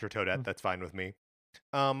below Dr. Toadette. That's fine with me.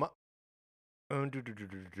 I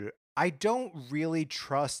don't really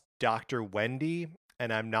trust Dr. Wendy,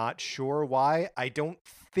 and I'm not sure why. I don't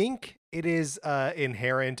think it is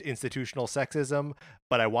inherent institutional sexism,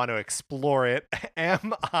 but I want to explore it.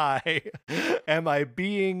 Am I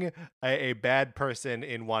being a bad person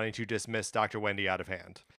in wanting to dismiss Dr. Wendy out of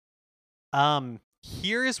hand?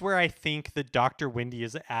 Here is where I think that Dr. Wendy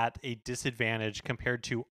is at a disadvantage compared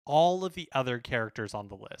to all of the other characters on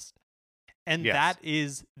the list. And Yes. that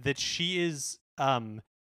is that she is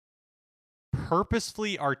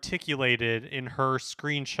purposefully articulated in her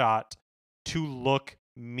screenshot to look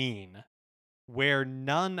mean, where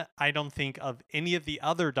none, I don't think, of any of the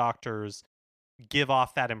other doctors give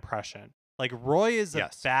off that impression. Like, Roy is a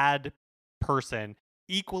Yes. bad person,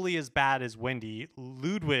 equally as bad as Wendy.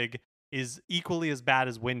 Ludwig is equally as bad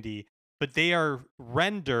as Wendy, but they are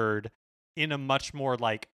rendered in a much more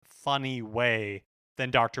like funny way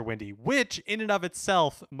than Dr. Wendy, which in and of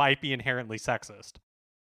itself might be inherently sexist.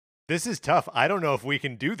 This is tough. I don't know if we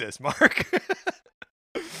can do this, Mark.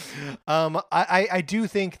 I do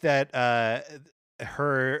think that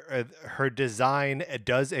her design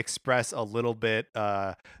does express a little bit,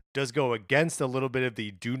 does go against a little bit of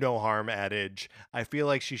the do no harm adage. I feel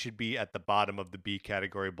like she should be at the bottom of the B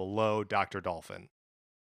category below Dr. Dolphin.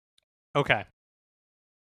 Okay.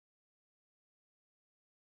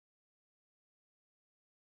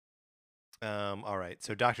 All right.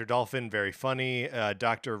 So Dr. Dolphin, very funny.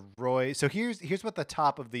 Dr. Roy. So here's what the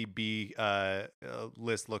top of the B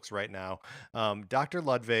list looks right now. Dr.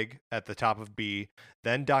 Ludwig at the top of B,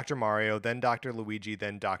 then Dr. Mario, then Dr. Luigi,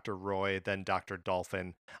 then Dr. Roy, then Dr.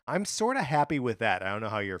 Dolphin. I'm sort of happy with that. I don't know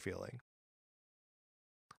how you're feeling.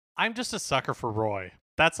 I'm just a sucker for Roy.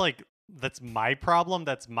 That's my problem.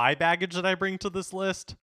 That's my baggage that I bring to this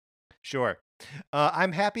list. Sure.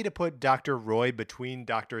 I'm happy to put Dr. Roy between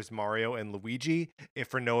Doctors Mario and Luigi, if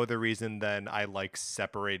for no other reason than I like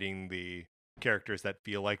separating the characters that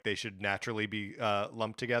feel like they should naturally be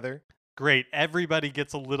lumped together. Great. Everybody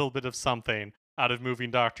gets a little bit of something out of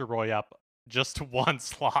moving Dr. Roy up just one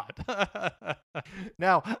slot.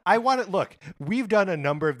 Now, I want to look. We've done a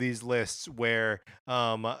number of these lists where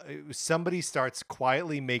somebody starts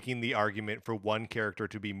quietly making the argument for one character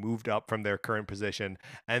to be moved up from their current position,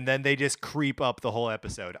 and then they just creep up the whole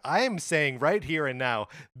episode. I am saying right here and now,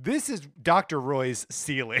 this is Dr. Roy's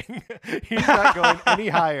ceiling. He's not going any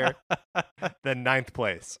higher than 9th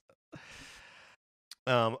place.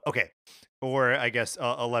 Okay. Or I guess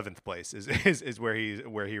 11th place is where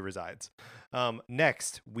he resides.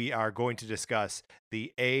 Next, we are going to discuss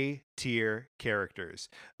the A tier characters.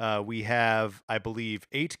 We have, I believe,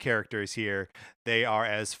 8 characters here. They are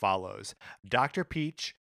as follows: Dr.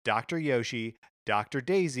 Peach, Dr. Yoshi, Dr.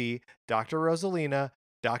 Daisy, Dr. Rosalina,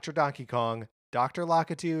 Dr. Donkey Kong, Dr.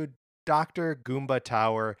 Lakitu, Dr. Goomba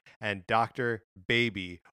Tower, and Dr.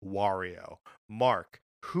 Baby Wario. Mark,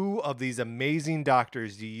 who of these amazing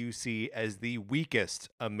doctors do you see as the weakest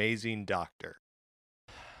amazing doctor?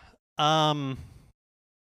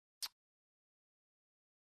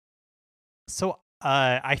 So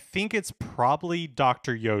I think it's probably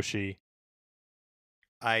Dr. Yoshi.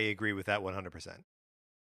 I agree with that 100%.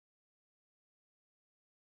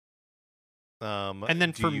 And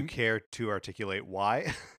then do you care to articulate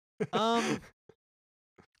why?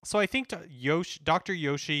 So I think Dr.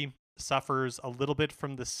 Yoshi suffers a little bit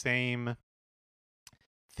from the same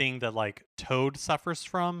thing that like Toad suffers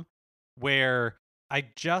from, where I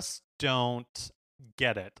just don't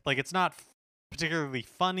get it. Like it's not particularly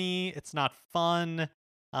funny. It's not fun.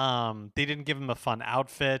 They didn't give him a fun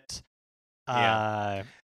outfit. Yeah. Uh,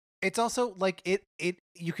 It's also like it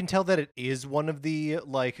you can tell that it is one of the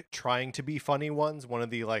like trying to be funny ones, one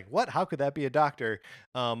of the like what how could that be a doctor?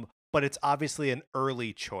 But it's obviously an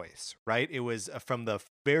early choice, right? It was from the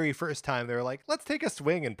very first time they were like, let's take a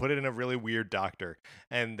swing and put it in a really weird doctor,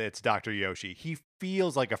 and it's Dr. Yoshi. He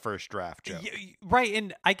feels like a first draft joke. right,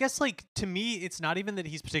 and I guess like to me, it's not even that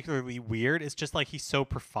he's particularly weird. It's just like he's so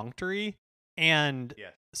perfunctory, and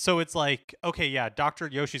Yeah. so it's like, okay, yeah, Dr.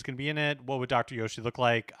 Yoshi's gonna be in it. What would Dr. Yoshi look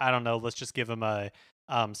like? I don't know. Let's just give him a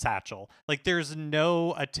satchel. Like there's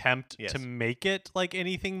no attempt to Yes. make it like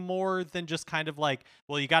anything more than just kind of like,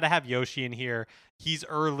 well, you got to have Yoshi in here. He's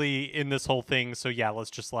early in this whole thing, so yeah,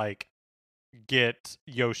 let's just like get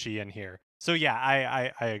Yoshi in here. So yeah,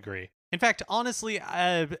 I agree. In fact, honestly,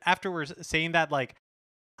 after we're saying that, like,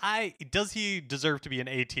 does he deserve to be an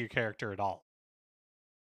A tier character at all?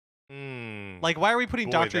 Mm, Like, why are we putting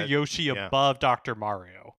boy, Dr. that Yoshi yeah. above Dr.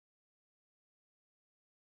 Mario?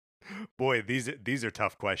 Boy, these are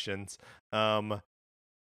tough questions.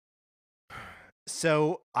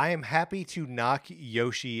 So I am happy to knock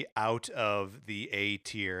Yoshi out of the A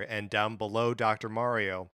tier and down below Dr.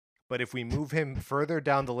 Mario. But if we move him further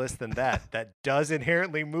down the list than that, that does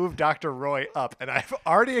inherently move Dr. Roy up. And I've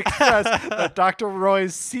already expressed that Dr.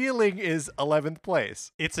 Roy's ceiling is 11th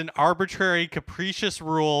place. It's an arbitrary, capricious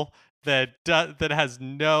rule that has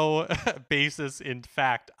no basis in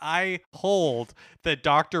fact. I hold that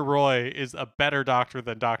Dr. Roy is a better doctor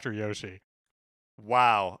than Dr. Yoshi.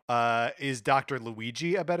 Wow. Is Dr.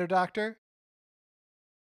 Luigi a better doctor?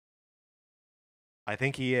 I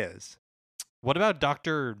think he is. What about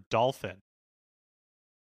Dr. Dolphin?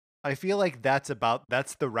 I feel like that's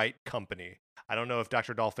the right company. I don't know if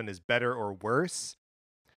Dr. Dolphin is better or worse.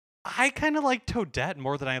 I kind of like Toadette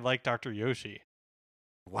more than I like Dr. Yoshi.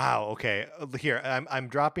 Wow. Okay. Here, I'm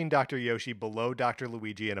dropping Dr. Yoshi below Dr.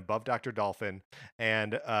 Luigi and above Dr. Dolphin,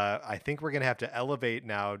 and I think we're gonna have to elevate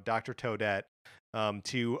now Dr. Toadette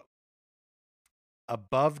to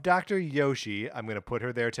above Dr. Yoshi. I'm gonna put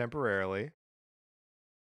her there temporarily.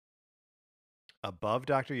 Above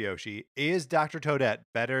Dr. Yoshi. Is Dr. Toadette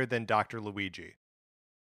better than Dr. Luigi?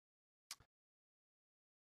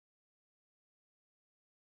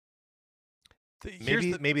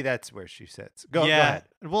 Maybe that's where she sits. Go ahead.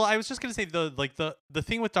 Well, I was just gonna say the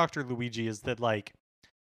thing with Dr. Luigi is that like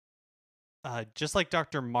just like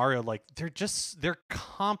Dr. Mario, like they're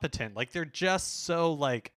competent. Like they're just so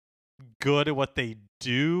like good at what they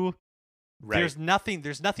do. Right. There's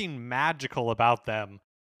nothing magical about them,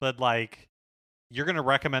 but like you're gonna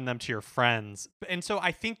recommend them to your friends. And so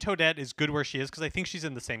I think Toadette is good where she is because I think she's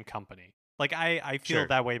in the same company. Like I feel Sure.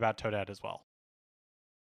 that way about Toadette as well.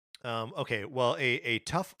 Okay, well, a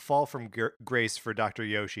tough fall from grace for Dr.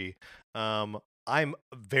 Yoshi. I'm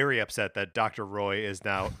very upset that Dr. Roy is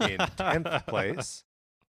now in 10th place.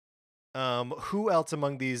 Who else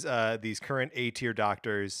among these current A tier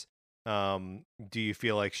doctors do you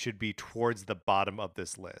feel like should be towards the bottom of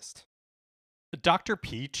this list? Dr.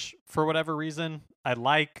 Peach, for whatever reason, I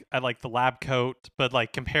like the lab coat, but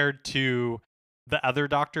like compared to the other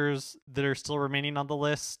doctors that are still remaining on the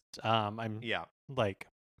list, I'm like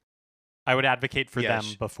I would advocate for them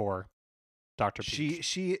before Dr. Peach.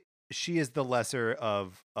 She is the lesser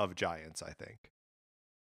of giants, I think.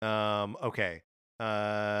 Okay.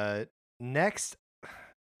 Next,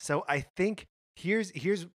 so I think here's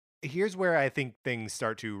where I think things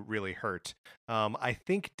start to really hurt. I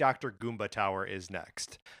think Dr. Goomba Tower is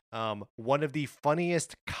next. One of the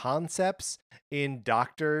funniest concepts in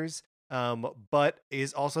Doctors, but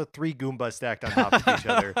is also 3 Goombas stacked on top of each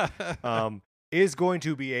other. Is going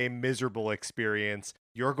to be a miserable experience.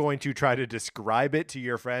 You're going to try to describe it to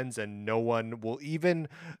your friends, and no one will even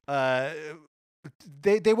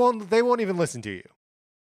they won't even listen to you.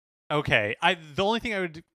 Okay, the only thing I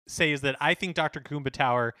would say is that I think Dr. Goomba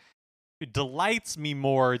Tower delights me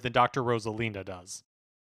more than Dr. Rosalina does.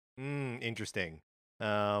 Interesting.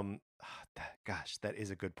 Gosh, that is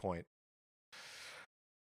a good point.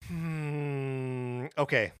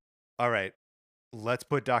 Okay. All right. Let's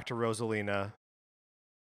put Dr. Rosalina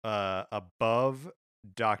above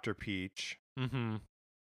Dr. Peach. Mm-hmm.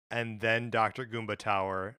 And then Dr. Goomba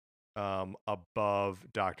Tower above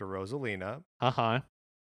Dr. Rosalina. Uh-huh.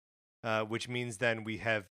 Which means then we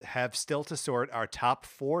have still to sort our top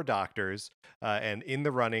 4 doctors, and in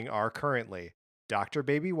the running are currently Dr.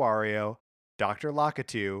 Baby Wario, Dr.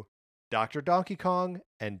 Lakitu, Dr. Donkey Kong,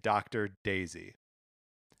 and Dr. Daisy.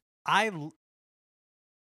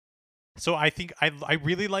 So I think I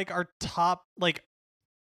really like our top, like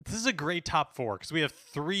this is a great top 4 because we have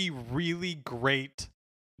 3 really great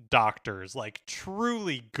doctors, like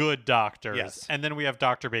truly good doctors. Yes. And then we have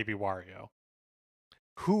Dr. Baby Wario,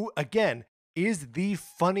 who again is the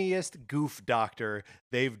funniest goof doctor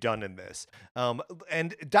they've done in this.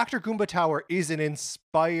 And Dr. Goomba Tower is an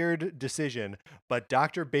inspired decision, but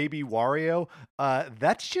Dr. Baby Wario,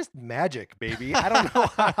 that's just magic, baby. I don't know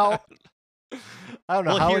how. I don't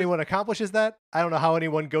know how anyone accomplishes that. I don't know how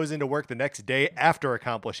anyone goes into work the next day after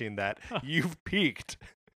accomplishing that. You've peaked.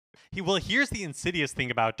 Well, here's the insidious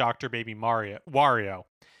thing about Dr. Baby Wario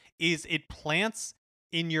is it plants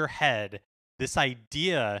in your head this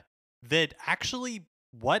idea that actually,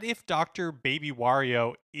 what if Dr. Baby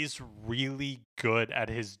Wario is really good at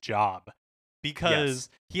his job? Because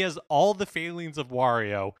he has all the failings of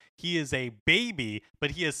Wario. He is a baby,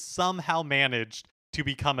 but he has somehow managed to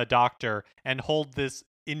become a doctor and hold this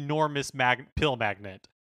enormous pill magnet.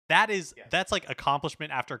 That's like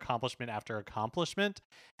accomplishment after accomplishment after accomplishment.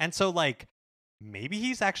 And so like maybe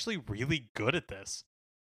he's actually really good at this.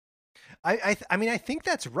 I mean, I think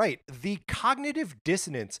that's right. The cognitive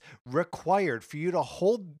dissonance required for you to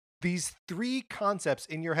hold these 3 concepts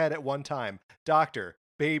in your head at one time, Doctor,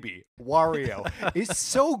 Baby, Wario, is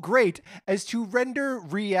so great as to render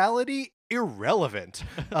reality irrelevant.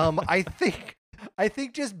 I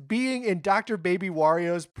think just being in Dr. Baby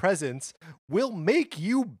Wario's presence will make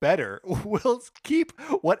you better, will keep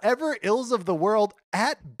whatever ills of the world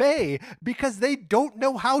at bay because they don't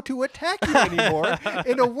know how to attack you anymore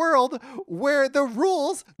in a world where the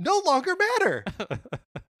rules no longer matter.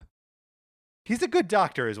 He's a good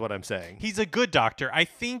doctor is what I'm saying. He's a good doctor. I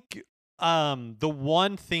think the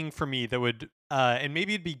one thing for me that would, and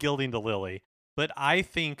maybe it'd be gilding the lily, but I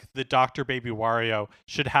think that Dr. Baby Wario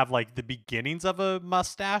should have like the beginnings of a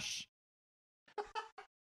mustache.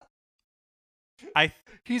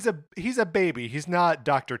 He's a baby. He's not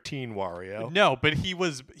Dr. Teen Wario. No, but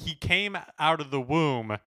he came out of the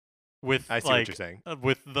womb with I see what you're saying.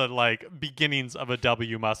 With the like beginnings of a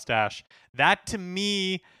W mustache. That to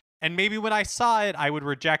me, and maybe when I saw it, I would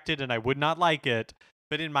reject it and I would not like it.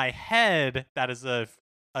 But in my head, that is a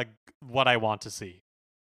what I want to see.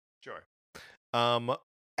 Sure.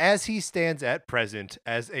 As he stands at present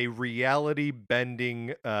as a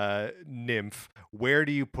reality-bending nymph, where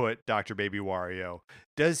do you put Dr. Baby Wario?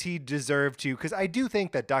 Does he deserve to? Because I do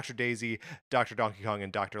think that Dr. Daisy, Dr. Donkey Kong,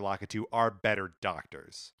 and Dr. Lakitu are better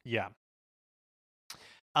doctors. Yeah.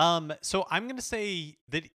 So I'm gonna say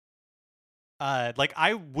that, like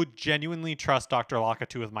I would genuinely trust Dr.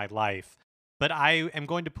 Lakitu with my life, but I am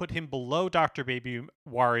going to put him below Dr. Baby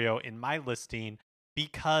Wario in my listing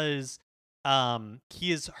because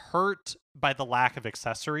he is hurt by the lack of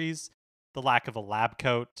accessories, the lack of a lab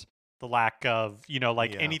coat, the lack of,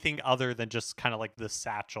 anything other than just kind of like the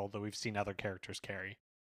satchel that we've seen other characters carry.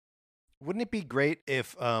 Wouldn't it be great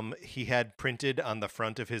if he had printed on the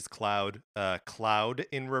front of his cloud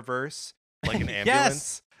in reverse, like an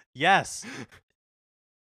ambulance? Yes.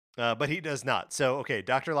 But he does not. So, okay,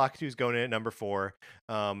 Dr. Lakitu's going in at number 4.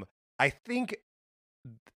 I think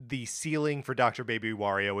the ceiling for Dr. Baby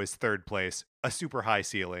Wario is 3rd place, a super high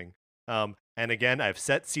ceiling. And again, I've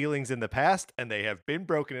set ceilings in the past, and they have been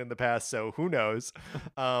broken in the past, so who knows?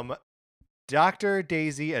 Dr.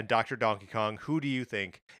 Daisy and Dr. Donkey Kong, who do you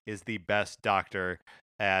think is the best doctor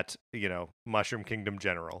at, Mushroom Kingdom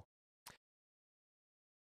General?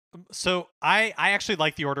 So I actually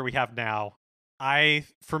like the order we have now.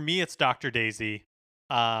 For me, it's Dr. Daisy.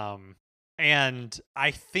 And I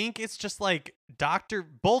think it's just like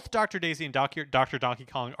both Dr. Daisy and Dr. Donkey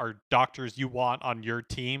Kong are doctors you want on your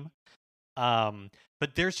team.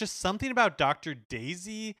 But there's just something about Dr.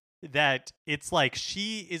 Daisy that it's like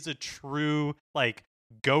she is a true like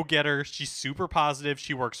go-getter. She's super positive.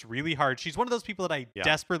 She works really hard. She's one of those people that I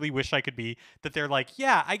desperately wish I could be, that they're like,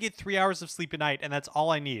 yeah, I get 3 hours of sleep a night and that's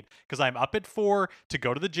all I need because I'm up at 4 to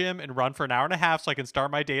go to the gym and run for an hour and a half so I can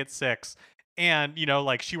start my day at 6. And,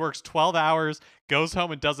 like she works 12 hours, goes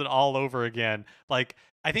home and does it all over again. Like,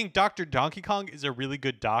 I think Dr. Donkey Kong is a really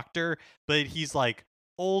good doctor, but he's like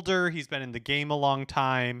older. He's been in the game a long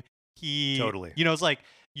time. Totally. It's like,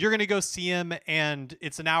 you're going to go see him and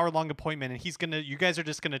it's an hour-long appointment and you guys are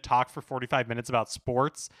just going to talk for 45 minutes about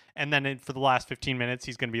sports. And then for the last 15 minutes,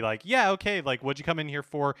 he's going to be like, yeah, okay, like, what'd you come in here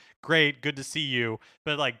for? Great, good to see you.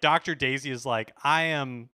 But like Dr. Daisy is like, I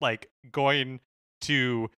am like going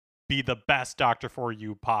to be the best doctor for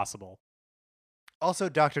you possible. Also,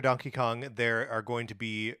 Dr. Donkey Kong, there are going to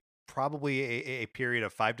be probably a period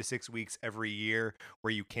of 5 to 6 weeks every year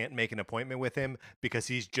where you can't make an appointment with him because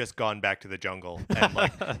he's just gone back to the jungle, and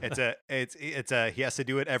like he has to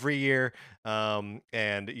do it every year,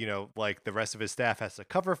 and you know, like the rest of his staff has to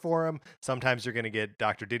cover for him. Sometimes you're gonna get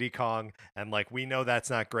Dr. Diddy Kong, and like we know that's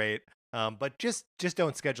not great, but just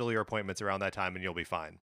don't schedule your appointments around that time and you'll be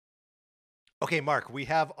fine. Okay, Mark, we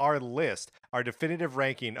have our list, our definitive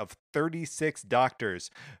ranking of 36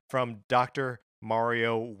 doctors from Dr.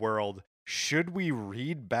 Mario World. Should we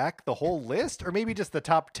read back the whole list or maybe just the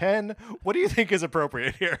top 10? What do you think is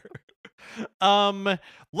appropriate here?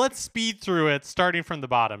 Let's speed through it, starting from the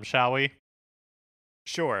bottom, shall we?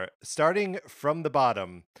 Sure. Starting from the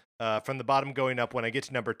bottom going up, when I get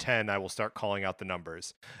to number 10, I will start calling out the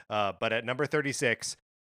numbers. But at number 36,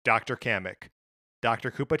 Dr. Kamek,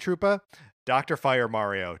 Dr. Koopa Troopa, Dr. Fire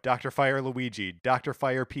Mario, Dr. Fire Luigi, Dr.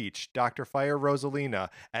 Fire Peach, Dr. Fire Rosalina.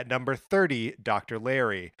 At number 30, Dr.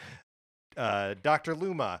 Larry, Dr.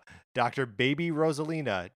 Luma, Dr. Baby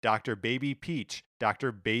Rosalina, Dr. Baby Peach,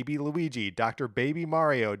 Dr. Baby Luigi, Dr. Baby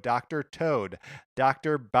Mario, Dr. Toad,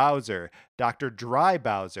 Dr. Bowser, Dr. Dry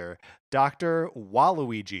Bowser, Dr.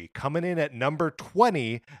 Waluigi. Coming in at number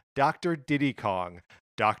 20, Dr. Diddy Kong,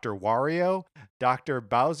 Dr. Wario, Dr.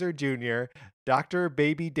 Bowser Jr., Dr.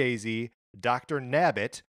 Baby Daisy, Dr.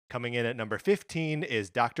 Nabbit. Coming in at number 15 is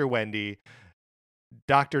Dr. Wendy,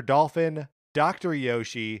 Dr. Dolphin, Dr.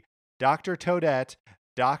 Yoshi, Dr. Toadette,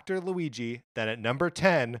 Dr. Luigi. Then at number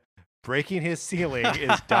 10, breaking his ceiling,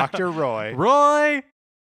 is Dr. Roy. Roy!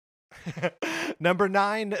 Number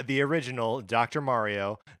 9, the original Dr.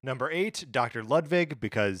 Mario. Number 8, Dr. Ludwig,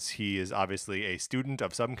 because he is obviously a student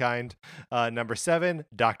of some kind. Number 7,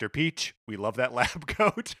 Dr. Peach. We love that lab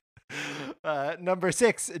coat. Number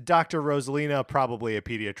 6, Dr. Rosalina, probably a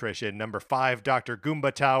pediatrician. Number 5, Dr.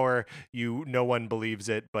 Goomba Tower. No one believes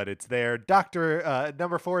it, but it's there.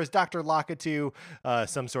 Number 4 is Dr. Lakitu,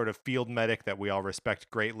 some sort of field medic that we all respect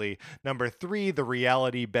greatly. Number 3, the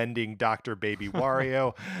reality bending Dr. Baby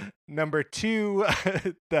Wario. Number 2,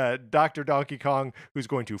 the Dr. Donkey Kong, who's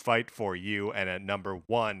going to fight for you. And at number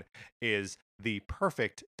 1 is the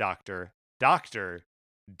perfect doctor, Dr.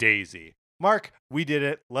 Daisy. Mark, we did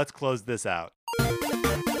it. Let's close this out.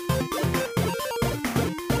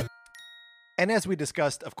 And as we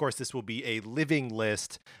discussed, of course, this will be a living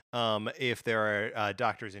list. If there are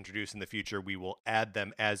doctors introduced in the future, we will add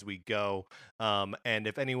them as we go. And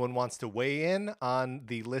if anyone wants to weigh in on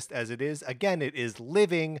the list as it is, again, it is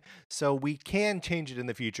living, so we can change it in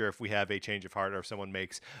the future if we have a change of heart or if someone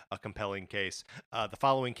makes a compelling case. The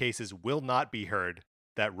following cases will not be heard: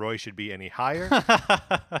 that Roy should be any higher,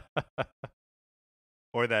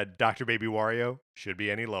 or that Dr. Baby Wario should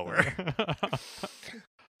be any lower.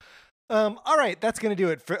 All right, that's going to do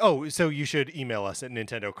it for... so you should email us at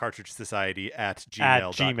Nintendo Cartridge Society at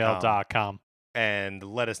gmail.com. And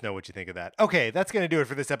let us know what you think of that. Okay, that's going to do it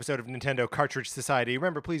for this episode of Nintendo Cartridge Society.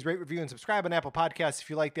 Remember, please rate, review, and subscribe on Apple Podcasts. If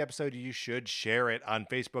you like the episode, you should share it on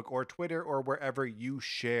Facebook or Twitter or wherever you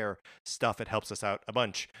share stuff. It helps us out a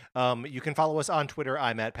bunch. You can follow us on Twitter.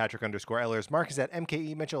 I'm at Patrick_Ellers. Mark is at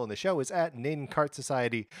MKE Mitchell, and the show is at Nin Cart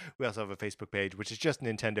Society. We also have a Facebook page, which is just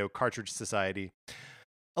Nintendo Cartridge Society.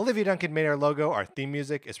 Olivia Duncan made our logo. Our theme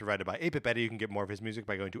music is provided by 8-Bit Betty. You can get more of his music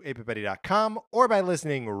by going to 8bitbetty.com or by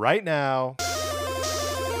listening right now.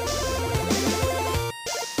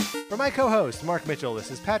 For my co-host, Mark Mitchell, this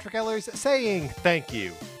is Patrick Ellers saying thank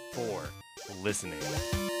you for listening.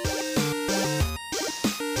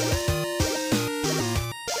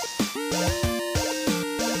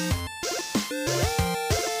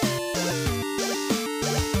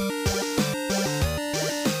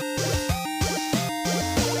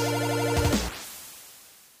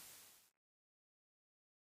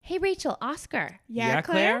 Hey, Rachel, Oscar. Yeah,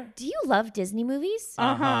 Claire? Do you love Disney movies?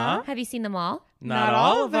 Uh-huh. Have you seen them all? Not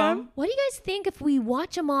all of them. What do you guys think if we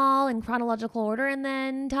watch them all in chronological order and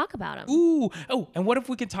then talk about them? Ooh. Oh, and what if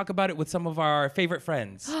we could talk about it with some of our favorite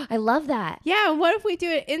friends? I love that. Yeah, and what if we do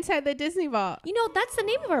it inside the Disney Vault? You know, that's the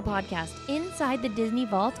name of our podcast, Inside the Disney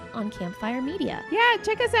Vault on Campfire Media. Yeah,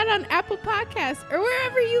 check us out on Apple Podcasts or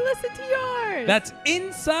wherever you listen to yours. That's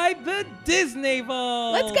Inside the Disney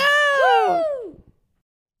Vault. Let's go! Woo!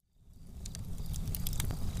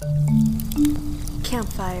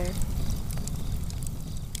 Campfire.